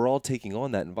 because we're all taking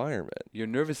on that environment. Your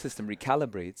nervous system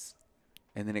recalibrates,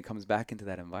 and then it comes back into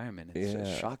that environment. It's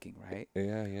just shocking, right?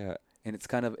 Yeah, yeah. And it's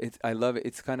kind of, I love it.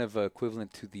 It's kind of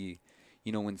equivalent to the,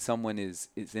 you know, when someone is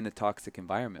in a toxic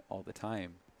environment all the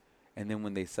time, and then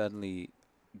when they suddenly,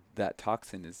 that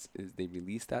toxin is they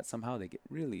release that somehow, they get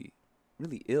really,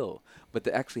 really ill. But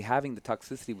actually having the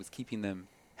toxicity was keeping them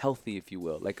healthy, if you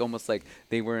will. Like almost like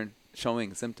they weren't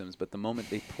showing symptoms, but the moment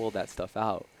they pull that stuff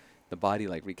out, the body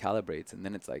like recalibrates, and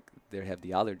then it's like they have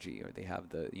the allergy or they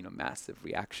have the, you know, massive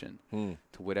reaction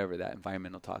to whatever that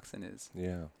environmental toxin is. Yeah.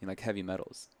 You know, like heavy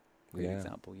metals, great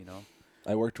example, you know.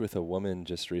 I worked with a woman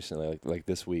just recently, like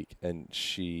this week, and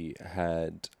she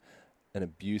had an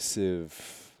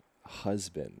abusive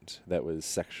husband that was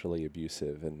sexually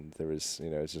abusive, and there was, you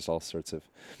know, it's just all sorts of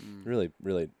really,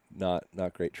 really not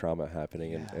great trauma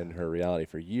happening in her reality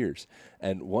for years.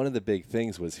 And one of the big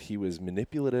things was he was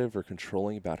manipulative or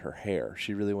controlling about her hair.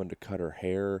 She really wanted to cut her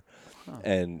hair,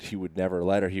 and he would never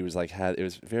let her. He was like, it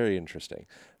was very interesting,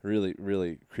 really,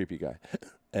 really creepy guy.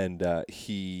 And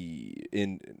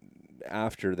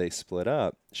after they split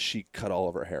up, she cut all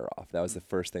of her hair off. That was the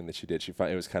first thing that she did.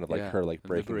 It was kind of like her like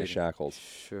breaking the shackles.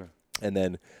 Sure. And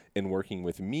then in working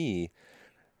with me,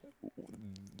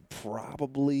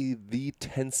 probably the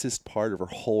tensest part of her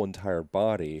whole entire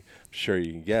body, I'm sure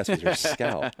you can guess, was her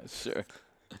scalp. Sure.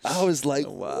 I was like,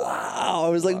 wow. I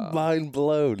was like mind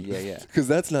blown. Yeah. Because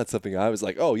that's not something I was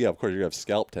like, oh, yeah, of course, you have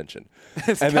scalp tension.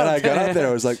 And then I got out there,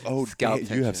 I was like, oh,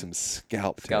 you have some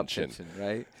scalp tension.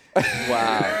 Right?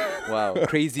 Wow.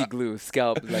 Crazy glue,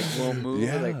 scalp, like won't move.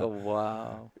 Yeah. Like, oh,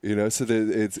 wow. You know, so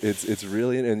it's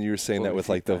really, and you were saying that with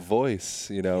like the voice,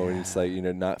 you know, and it's like, you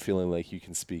know, not feeling like you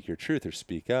can speak your truth or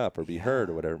speak up or be heard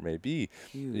or whatever it may be.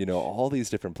 Huge. You know, all these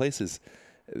different places,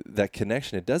 that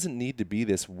connection, it doesn't need to be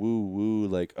this woo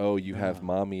like, oh, you have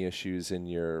mommy issues in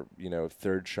your, you know,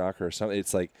 third chakra or something.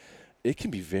 It's like, it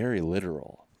can be very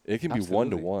literal. It can be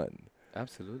one-to-one.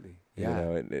 Absolutely. You Yeah.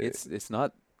 know, and it's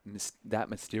not that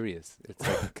mysterious. It's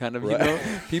like kind of, you know,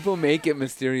 people make it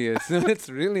mysterious. It's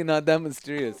really not that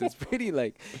mysterious. It's pretty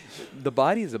like, the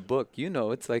body is a book, you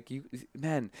know. It's like,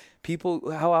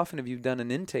 people, how often have you done an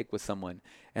intake with someone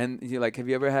and you're like, have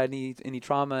you ever had any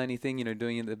trauma, anything, you know,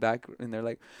 doing in the back, and they're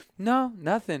like, no,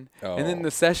 nothing. And then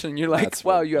the session, you're like,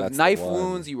 wow, you have knife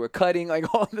wounds, you were cutting,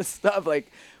 like all this stuff,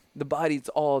 like, the body, it's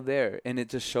all there, and it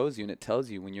just shows you and it tells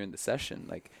you when you're in the session.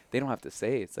 Like, they don't have to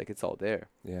say, it's like it's all there,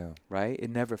 Yeah. right? It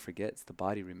never forgets. The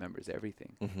body remembers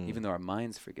everything, Mhm. even though our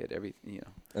minds forget everything.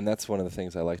 And that's one of the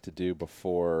things I like to do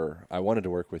before I wanted to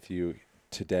work with you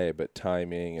today, but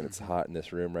timing, and it's hot in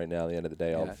this room right now. At the end of the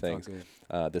day, all the it's all things.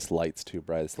 good. This light's too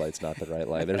bright. This light's not the right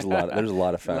light. There's a lot of factors. A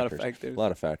lot of factors. A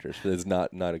lot of factors. But it's not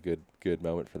a good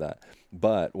moment for that.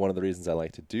 But one of the reasons I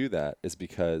like to do that is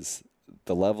because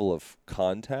the level of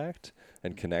contact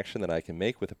and connection that I can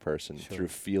make with a person Sure. through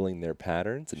feeling their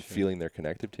patterns and Sure. feeling their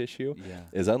connective tissue Yeah.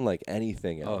 is unlike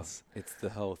anything Oh, else. it's the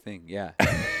whole thing. Yeah.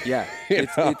 Yeah. You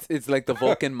know? It's like the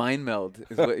Vulcan mind meld.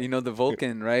 Is what, the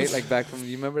Vulcan, right? Like back from,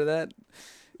 you remember that?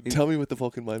 Tell me what the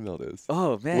Vulcan mind meld is.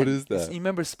 Oh man, What is that? You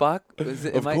remember Spock?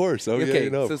 Of course. Oh, yeah,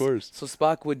 of course. So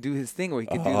Spock would do his thing where he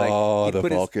could do like he'd the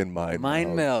put his Vulcan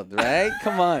mind meld, right?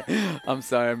 Come on, I'm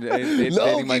sorry, I'm dating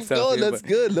No, keep myself. going. here, That's but-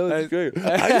 good. No, that's great.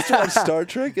 I used to watch Star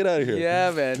Trek. Get out of here. Yeah,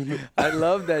 man, I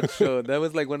love that show. That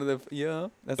was like one of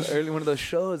the that's early one of those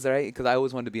shows, right? Because I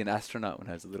always wanted to be an astronaut when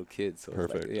I was a little kid. So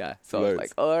Perfect. So I was Nice.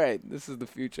 like, all right, this is the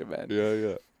future, man.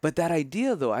 Yeah. But that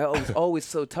idea, though, I was always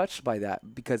so touched by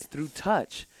that, because through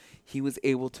touch, he was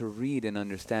able to read and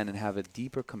understand and have a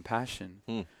deeper compassion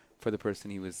for the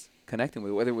person he was connecting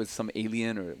with, whether it was some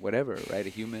alien or whatever, right? A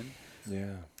human.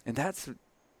 Yeah. And that's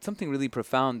something really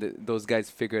profound that those guys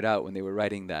figured out when they were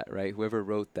writing that, right? Whoever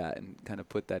wrote that and kind of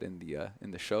put that in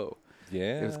the show.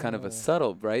 Yeah. It was kind of a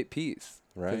subtle, right, piece.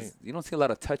 'Cause Right. you don't see a lot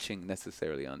of touching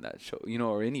necessarily on that show,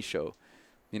 or any show.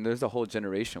 There's a whole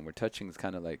generation where touching is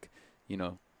kind of like,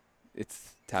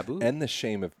 it's taboo. And the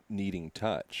shame of needing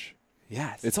touch.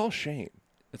 Yes. It's all shame.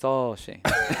 It's all shame.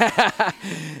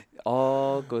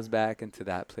 All goes back into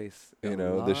that place. You a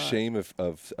know, the lot. shame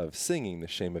of singing, the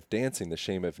shame of dancing, the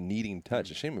shame of needing touch,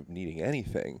 the shame of needing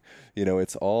anything.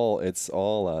 It's all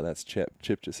that's Chip.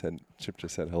 Chip just said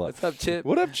hello. What's up, Chip?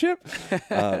 What up, Chip?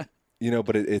 But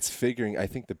it's figuring, I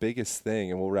think the biggest thing,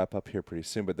 and we'll wrap up here pretty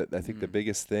soon, but I think the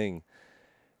biggest thing,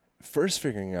 first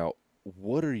figuring out,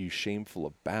 what are you shameful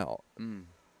about?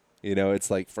 It's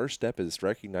like first step is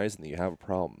recognizing that you have a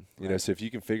problem. So if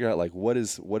you can figure out like what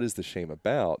is the shame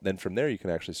about, then from there you can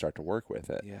actually start to work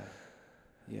with it.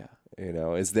 Yeah.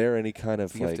 Is there any kind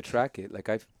of You have to track it. Like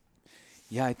I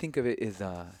think of it as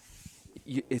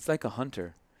it's like a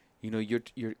hunter.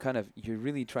 You're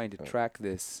really trying to track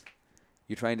this.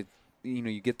 You're trying to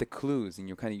you get the clues and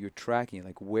you're tracking,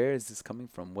 like, where is this coming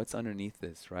from? What's underneath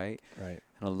this, right? Right.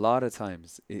 And a lot of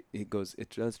times it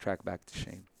does track back to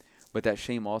shame. But that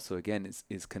shame also, again,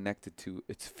 is connected to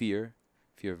its fear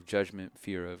of judgment,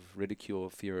 fear of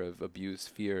ridicule, fear of abuse,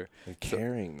 fear. And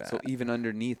carrying that. So even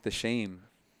underneath the shame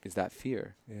is that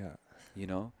fear, Yeah.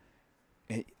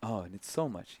 And it's so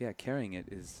much. Yeah, carrying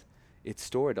it's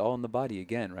stored all in the body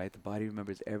again, right? The body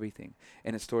remembers everything.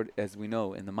 And it's stored, as we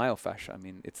know, in the myofascia. I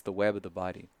mean, it's the web of the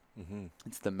body. Mm-hmm.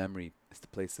 It's the memory. It's the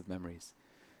place of memories.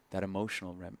 That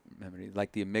emotional memory,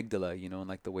 like the amygdala, and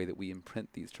like the way that we imprint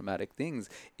these traumatic things,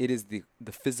 it is the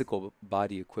physical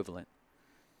body equivalent,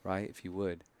 right? If you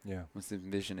would. Yeah. Let's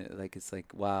envision it. Like, it's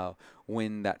like, wow,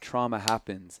 when that trauma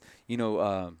happens,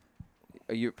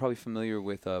 you're probably familiar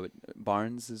with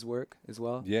Barnes's work as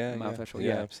well. Yeah. Myofascial,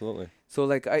 Yeah, absolutely. So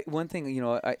like one thing,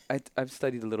 I've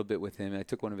studied a little bit with him. I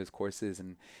took one of his courses,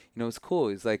 and it's cool.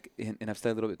 It's like, and I've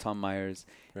studied a little bit Tom Myers,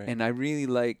 Right. and I really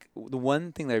like the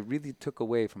one thing that I really took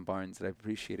away from Barnes that I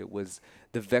appreciated was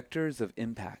the vectors of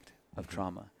impact of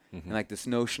trauma. Mm-hmm. And like this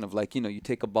notion of like, you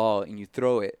take a ball and you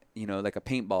throw it, like a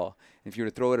paintball. And if you were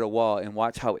to throw it at a wall and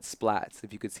watch how it splats,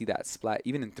 if you could see that splat,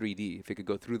 even in 3D, if it could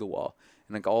go through the wall,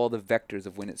 and like all the vectors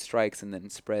of when it strikes and then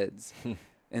spreads.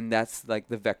 And that's like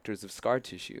the vectors of scar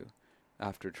tissue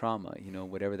after trauma,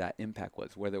 whatever that impact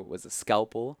was, whether it was a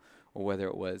scalpel or whether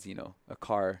it was, a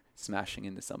car smashing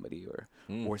into somebody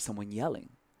or someone yelling,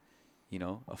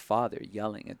 a father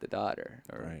yelling at the daughter,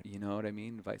 or, Right. you know what I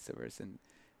mean? Vice versa. And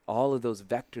all of those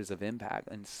vectors of impact,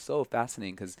 and so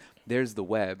fascinating because there's the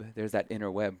web, there's that inner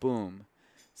web, boom,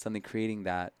 something creating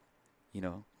that,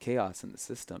 chaos in the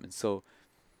system. And so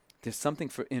there's something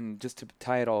just to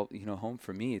tie it all, home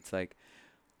for me, it's like,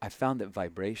 I found that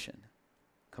vibration,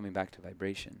 coming back to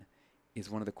vibration, is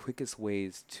one of the quickest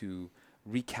ways to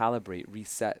recalibrate,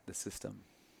 reset the system.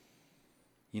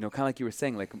 Kind of like you were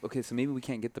saying, like, okay, so maybe we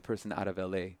can't get the person out of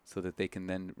LA so that they can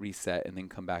then reset and then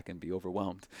come back and be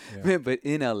overwhelmed. Yeah. But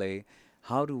in LA,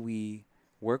 how do we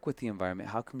work with the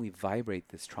environment? How can we vibrate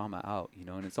this trauma out?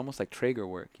 And it's almost like Traeger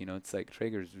work. It's like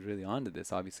Traeger's really onto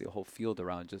this. Obviously, a whole field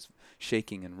around just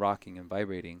shaking and rocking and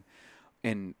vibrating,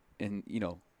 and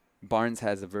Barnes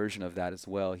has a version of that as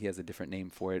well. He has a different name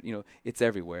for it. It's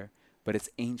everywhere, but it's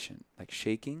ancient, like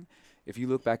shaking. if you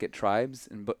look back at tribes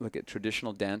and look at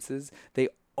traditional dances, they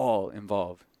all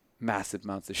involve massive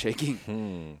amounts of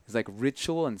shaking. It's like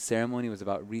ritual and ceremony was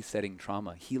about resetting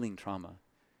trauma, healing trauma.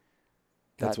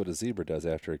 That's what a zebra does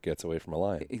after it gets away from a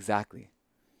lion. Exactly.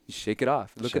 You shake it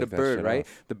off. Look at a Shake that bird, shit right?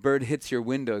 off. The bird hits your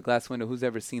window, glass window. Who's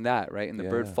ever seen that, right? And the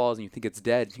bird Yeah. falls and you think it's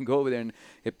dead. You go over there and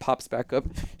it pops back up,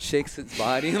 shakes its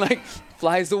body, and like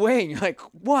flies away. And you're like,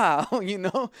 wow, you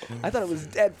know? I thought it was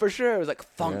dead for sure. It was like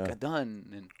thunk, Yeah. done.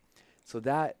 And so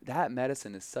that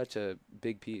medicine is such a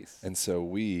big piece. And so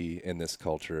we, in this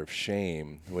culture of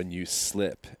shame, when you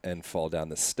slip and fall down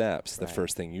the steps, the Right.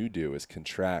 first thing you do is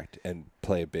contract and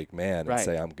play a big man Right. and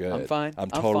say, I'm good. I'm fine. I'm I'm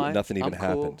totally, fine. nothing even I'm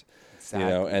cool." happened. You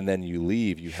know, Exactly. and then you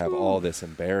leave, you have all this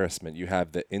embarrassment. You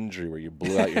have the injury where you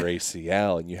blew out your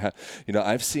ACL, and you have, you know,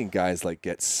 I've seen guys like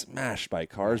get smashed by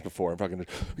cars before and fucking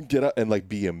get up and like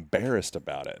be embarrassed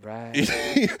about it. Right.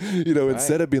 You know,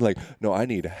 instead of being like, no, I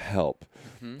need help.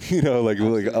 You know,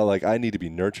 like I need to be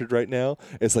nurtured right now.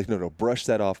 It's like, no, brush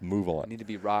that off, move I on. need to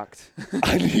be rocked.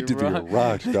 I need to be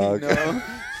rocked, dog. No,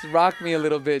 just rock me a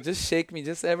little bit. Just shake me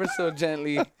just ever so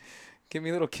gently. Give me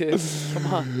a little kiss. Come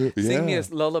on. Sing me a Yeah.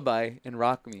 lullaby and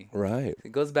rock me. Right.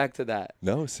 It goes back to that.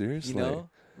 No, seriously. You know?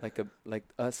 Like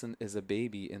us as a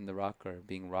baby in the rocker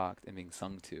being rocked and being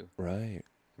sung to. Right.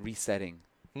 Resetting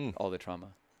Hmm. all the trauma.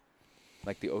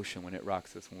 Like the ocean when it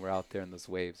rocks us, when we're out there in those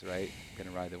waves, right?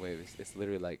 Gonna ride the waves. It's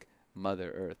literally like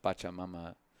Mother Earth,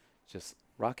 Pachamama, just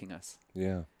rocking us,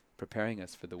 Yeah. preparing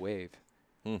us for the wave.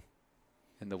 Hmm.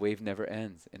 And the wave never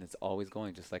ends, and it's always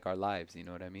going, just like our lives. You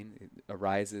know what I mean? It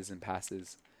arises and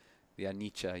passes, the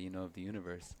anicca, you know, of the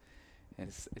universe. And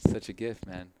it's such a gift,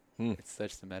 man. Hmm. It's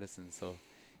such the medicine. So,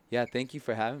 yeah, thank you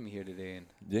for having me here today. And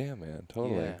Yeah, man,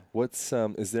 totally. Yeah. What's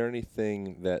is there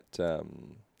anything that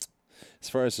as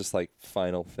far as just like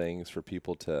final things for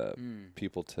people to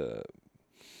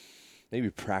maybe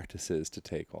practices to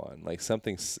take on, like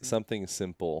something something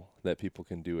simple that people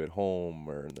can do at home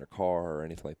or in their car or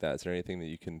anything like that? Is there anything that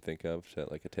you can think of to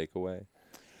like a takeaway?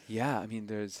 yeah, I mean,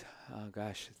 there's,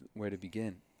 where to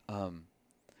begin?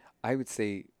 I would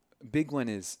say a big one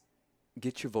is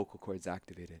get your vocal cords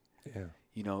activated, Yeah.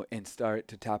 you know, and start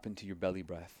to tap into your belly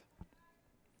breath.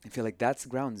 I feel like that's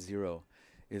ground zero,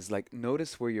 is like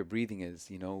notice where your breathing is,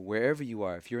 you know, wherever you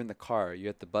are. If you're in the car, you're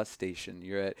at the bus station,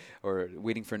 or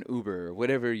waiting for an Uber or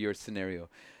whatever your scenario,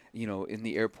 you know, in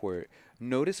the airport,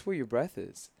 notice where your breath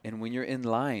is. And when you're in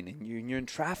line and you're in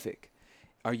traffic,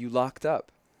 are you locked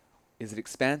up? Is it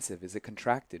expansive? Is it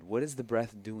contracted? What is the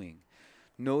breath doing?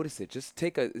 Notice it. Just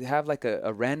have like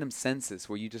a random census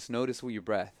where you just notice where your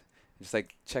breath, just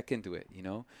like check into it, you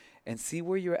know, and see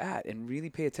where you're at and really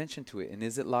pay attention to it. And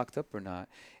is it locked up or not?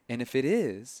 And if it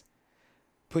is,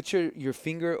 put your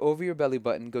finger over your belly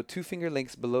button, go 2 finger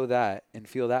lengths below that and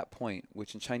feel that point,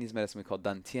 which in Chinese medicine we call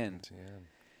dantian,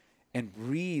 and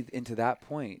breathe into that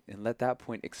point and let that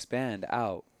point expand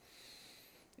out.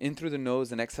 In through the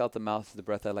nose and exhale out the mouth is the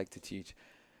breath I like to teach.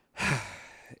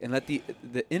 And let the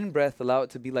in-breath allow it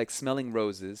to be like smelling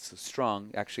roses, so strong,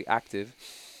 actually active.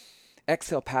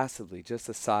 Exhale passively, just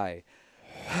a sigh.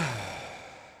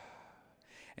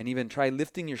 And even try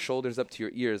lifting your shoulders up to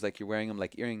your ears like you're wearing them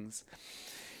like earrings.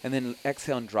 And then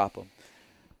exhale and drop them.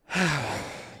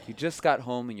 You just got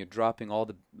home and you're dropping all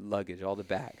the luggage, all the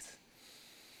bags.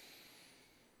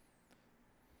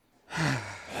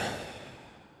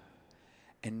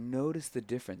 And notice the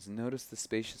difference. Notice the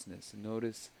spaciousness.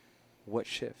 Notice what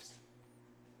shifts.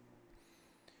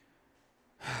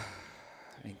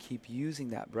 And keep using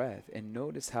that breath. And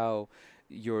notice how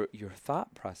your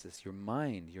thought process, your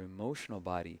mind, your emotional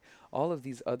body, all of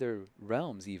these other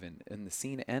realms even, in the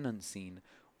seen and unseen,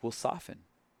 will soften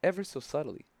ever so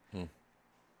subtly.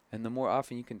 And the more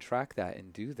often you can track that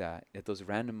and do that at those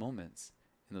random moments,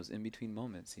 in those in-between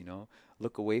moments, you know,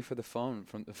 look away from the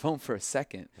phone for a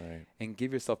second, Right. and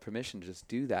give yourself permission to just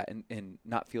do that and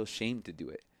not feel shamed to do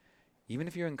it. Even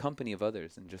if you're in company of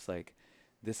others, and just like,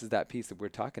 this is that piece that we're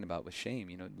talking about with shame,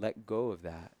 you know, let go of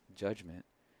that judgment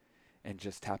and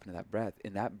just tap into that breath.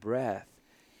 In that breath,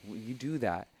 when you do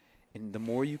that, and the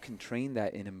more you can train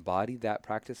that and embody that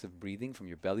practice of breathing from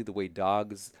your belly, the way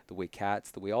dogs, the way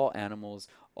cats, the way all animals,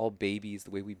 all babies,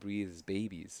 the way we breathe as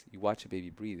babies. You watch a baby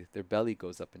breathe, their belly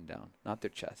goes up and down, not their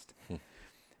chest.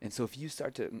 And so if you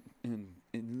start to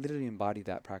literally embody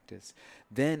that practice,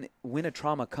 then when a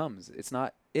trauma comes, it's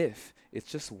not if,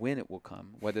 it's just when it will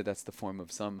come, whether that's the form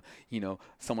of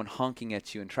someone honking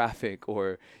at you in traffic,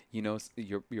 or, you know,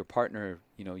 your partner,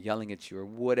 you know, yelling at you, or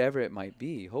whatever it might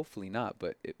be. Hopefully not,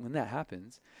 but when that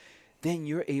happens, then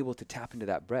you're able to tap into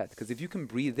that breath. Because if you can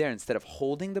breathe there instead of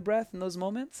holding the breath in those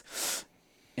moments,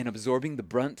 and absorbing the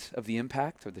brunt of the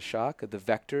impact or the shock of the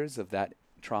vectors of that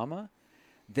trauma,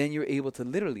 then you're able to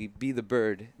literally be the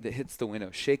bird that hits the window,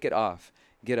 shake it off,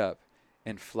 get up,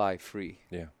 and fly free.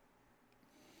 Yeah.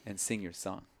 And sing your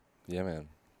song. Yeah, man.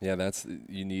 Yeah,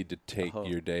 you need to take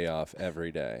your day off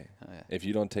every day. Oh, yeah. If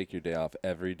you don't take your day off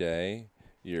every day,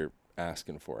 you're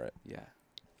asking for it. Yeah.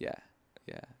 Yeah.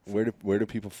 Yeah. Where do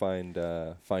people find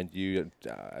you?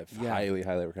 I highly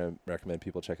recommend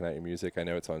people checking out your music. I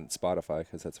know it's on Spotify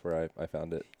because that's where I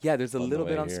found it. Yeah, there's a on the little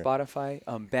bit way on here. Spotify.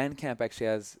 Bandcamp actually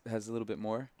has a little bit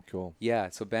more. Cool. Yeah,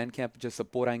 so Bandcamp, just a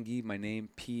Porangui, my name,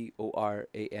 Porangui,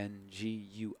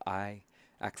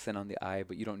 accent on the I,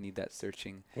 but you don't need that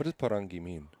searching. What does Porangui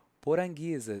mean?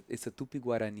 Porangui it's a Tupi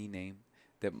Guarani name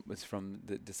that was from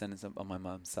the descendants on my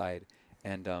mom's side,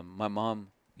 and my mom,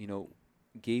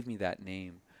 gave me that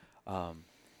name.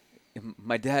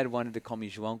 My dad wanted to call me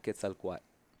João Quetzalcoatl,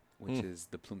 which is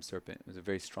the plume serpent. It was a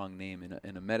very strong name.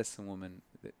 And a medicine woman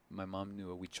that my mom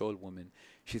knew, a Huichol woman,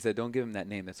 she said, don't give him that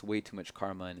name. That's way too much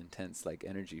karma and intense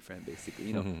energy for him,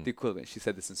 basically. The equivalent. She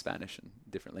said this in Spanish and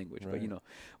different language, Right.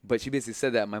 but she basically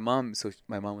said that. My mom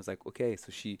was like, okay. So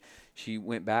she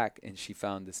went back and she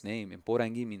found this name. And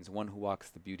Porangui means one who walks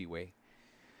the beauty way.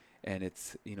 And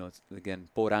it's again,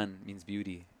 Poran means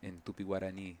beauty in Tupi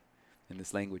Guarani, in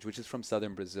this language, which is from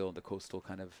southern Brazil, the coastal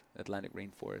kind of Atlantic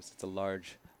rainforest. It's a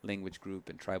large language group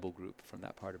and tribal group from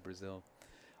that part of Brazil.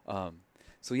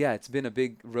 So yeah, it's been a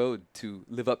big road to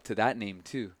live up to that name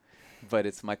too. But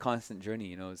it's my constant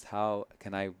journey, is how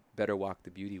can I better walk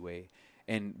the beauty way?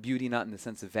 And beauty not in the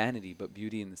sense of vanity, but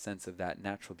beauty in the sense of that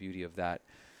natural beauty of that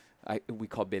we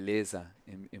call beleza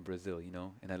in Brazil,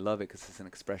 and I love it because it's an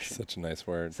expression. Such a nice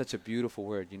word. Such a beautiful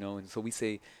word, and so we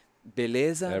say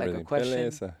beleza, Everything. like a question,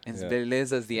 Beleza. and Yeah.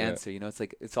 beleza is the Yeah. answer. It's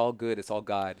like it's all good, it's all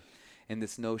God, and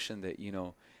this notion that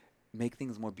make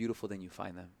things more beautiful than you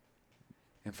find them.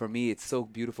 And for me, it's so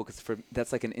beautiful because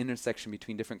that's like an intersection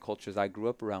between different cultures I grew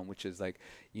up around, which is like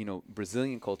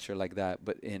Brazilian culture like that,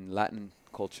 but in Latin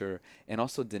culture, and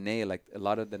also Dene, like a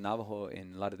lot of the Navajo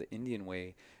and a lot of the Indian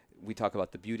way. We talk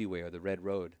about the beauty way or the red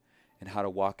road and how to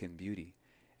walk in beauty.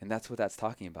 And that's what that's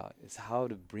talking about, is how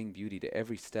to bring beauty to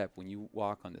every step. When you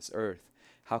walk on this earth,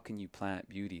 how can you plant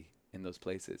beauty in those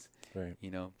places, Right.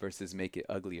 versus make it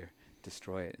uglier,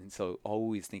 destroy it. And so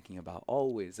always thinking about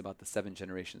the 7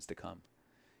 generations to come.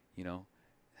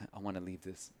 I want to leave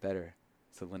this better.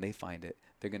 So when they find it,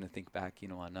 they're going to think back,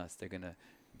 on us. They're going to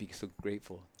be so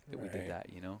grateful that we did that,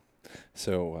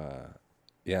 So,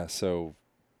 so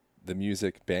the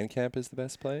music Bandcamp is the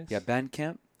best place? Yeah,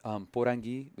 Bandcamp,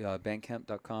 Porangui,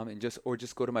 bandcamp.com, and just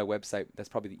go to my website. That's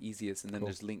probably the easiest, and then Cool.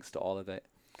 there's links to all of that.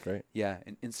 Great. Yeah,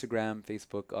 and Instagram,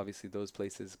 Facebook, obviously those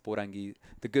places. Porangui.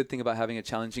 The good thing about having a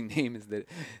challenging name is that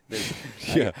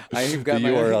Yeah. I've got the my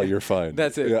URL, you're fine.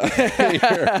 That's it.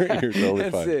 Yeah. you're totally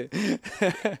That's fine.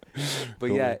 it. But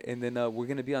Cool. yeah, and then we're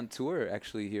gonna be on tour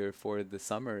actually here for the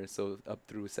summer, so up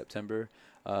through September,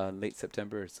 late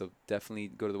September. So definitely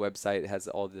go to the website. It has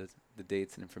all the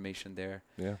dates and information there.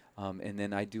 Yeah. And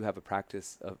then I do have a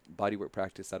bodywork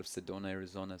practice out of Sedona,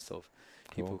 Arizona. So if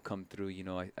people Cool. come through,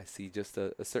 I see just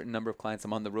a certain number of clients.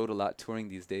 I'm on the road a lot touring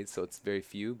these days, so it's very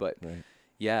few. But Right.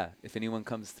 yeah, if anyone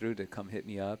comes through, to come hit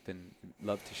me up, and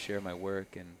love to share my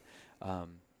work and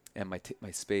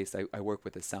my space. I work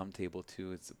with a sound table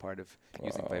too. It's a part of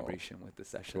using vibration with the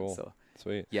session. Cool. So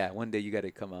Sweet. yeah, one day you got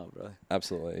to come out, bro.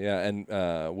 Absolutely. Yeah.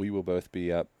 And we will both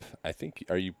be up. I think,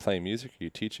 are you playing music? Are you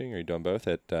teaching? Are you doing both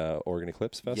at Oregon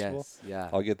Eclipse Festival? Yes, yeah.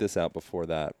 I'll get this out before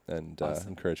that and Awesome.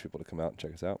 encourage people to come out and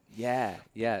check us out. Yeah.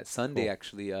 Sunday, Cool.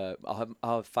 actually, I'll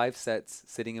have 5 sets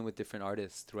sitting in with different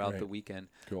artists throughout the Right. weekend.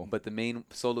 Cool. But the main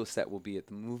solo set will be at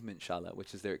the Movement Shala,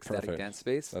 which is their ecstatic Perfect. dance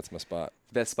space. That's my spot.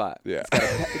 Best spot. Yeah. It's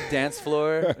got a dance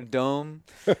floor, a dome.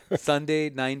 Sunday,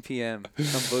 9 p.m. Come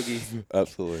boogie.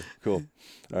 Absolutely. Cool.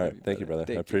 All right. Thank you, brother.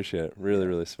 Thank I you. appreciate it. Really,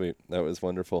 really sweet. That was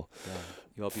wonderful.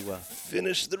 You all be well.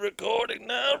 Finish the recording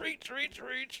now.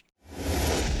 Reach.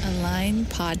 Align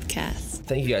Podcast.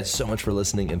 Thank you guys so much for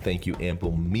listening, and thank you,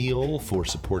 Ample Meal, for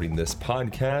supporting this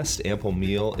podcast. Ample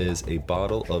Meal is a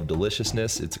bottle of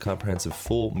deliciousness. It's a comprehensive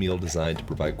full meal designed to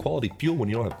provide quality fuel when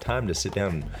you don't have time to sit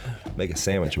down and make a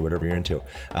sandwich or whatever you're into.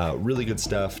 Really good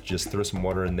stuff. Just throw some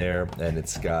water in there, and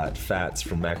it's got fats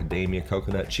from macadamia,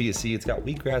 coconut, chia seed. It's got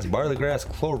wheatgrass, barley grass,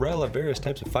 chlorella, various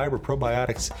types of fiber,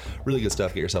 probiotics. Really good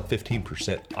stuff. Get yourself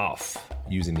 15% off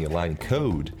using the Align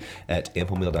code at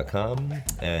amplemeal.com,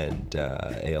 and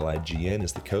ALIGN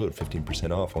is the code,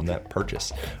 15% off on that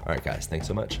purchase. All right, guys, thanks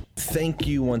so much. Thank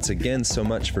you once again so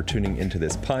much for tuning into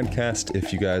this podcast.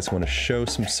 If you guys want to show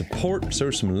some support,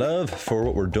 show some love for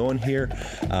what we're doing here,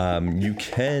 you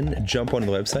can jump onto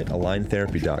the website,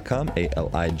 aligntherapy.com,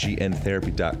 ALIGN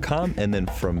therapy.com, and then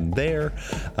from there,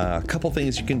 a couple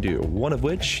things you can do. One of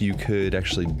which, you could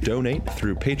actually donate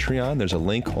through Patreon. There's a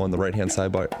link on the right-hand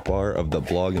sidebar of the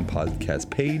blog and podcast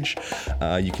page.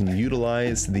 You can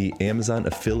utilize the Amazon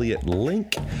affiliate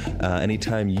link.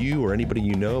 Anytime you or anybody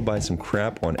you know buy some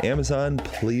crap on Amazon,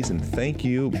 please and thank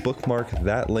you, bookmark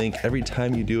that link. Every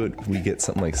time you do it, we get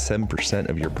something like 7%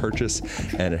 of your purchase,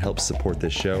 and it helps support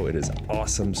this show. It is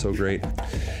awesome, so great.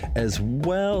 As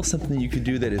well, something you could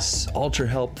do that is ultra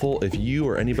helpful, if you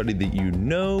or anybody that you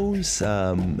knows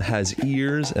has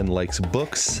ears and likes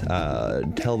books,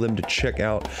 tell them to check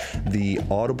out the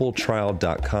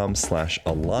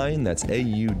audibletrial.com/align. That's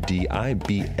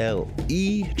AUDIBLE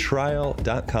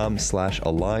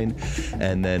trial.com/align.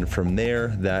 And then from there,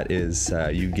 that is,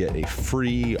 you get a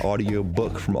free audio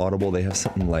book from Audible. They have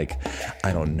something like,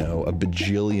 I don't know, a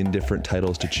bajillion different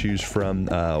titles to choose from.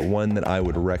 One that I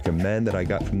would recommend that I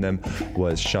got from them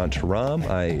was Shantaram.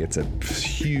 It's a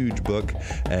huge book,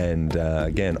 and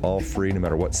again, all free no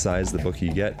matter what size the book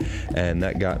you get. And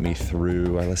that got me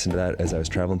through, I listened to that as I was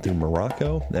traveling through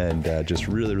Morocco, and just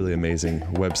really, really amazing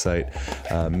website,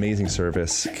 amazing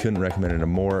service. Couldn't recommend it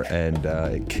more, and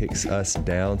it kicks us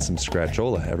down some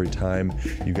scratchola every time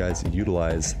you guys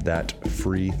utilize that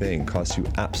free thing. Costs you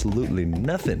absolutely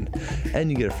nothing, and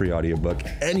you get a free audiobook,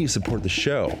 and you support the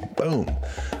show. Boom.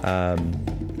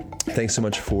 Thanks so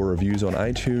much for reviews on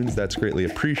iTunes. That's greatly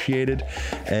appreciated.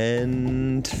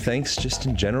 And thanks just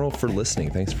in general for listening.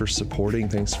 Thanks for supporting.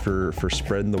 Thanks for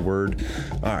spreading the word.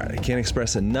 All right. I can't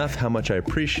express enough how much I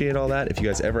appreciate all that. If you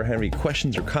guys ever have any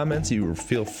questions or comments, you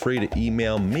feel free to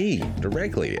email me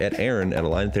directly at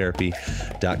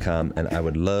Aaron@AlignTherapy.com, and I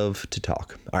would love to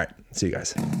talk. All right. See you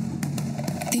guys.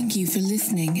 Thank you for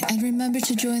listening, and remember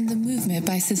to join the movement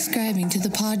by subscribing to the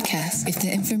podcast. If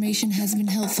the information has been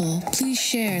helpful, please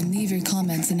share and leave your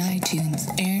comments in iTunes.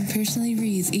 Aaron personally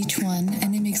reads each one,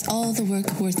 and it makes all the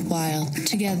work worthwhile.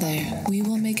 Together, we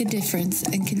will make a difference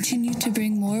and continue to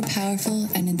bring more powerful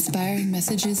and inspiring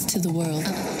messages to the world.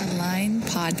 Align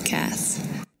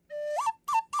Podcast.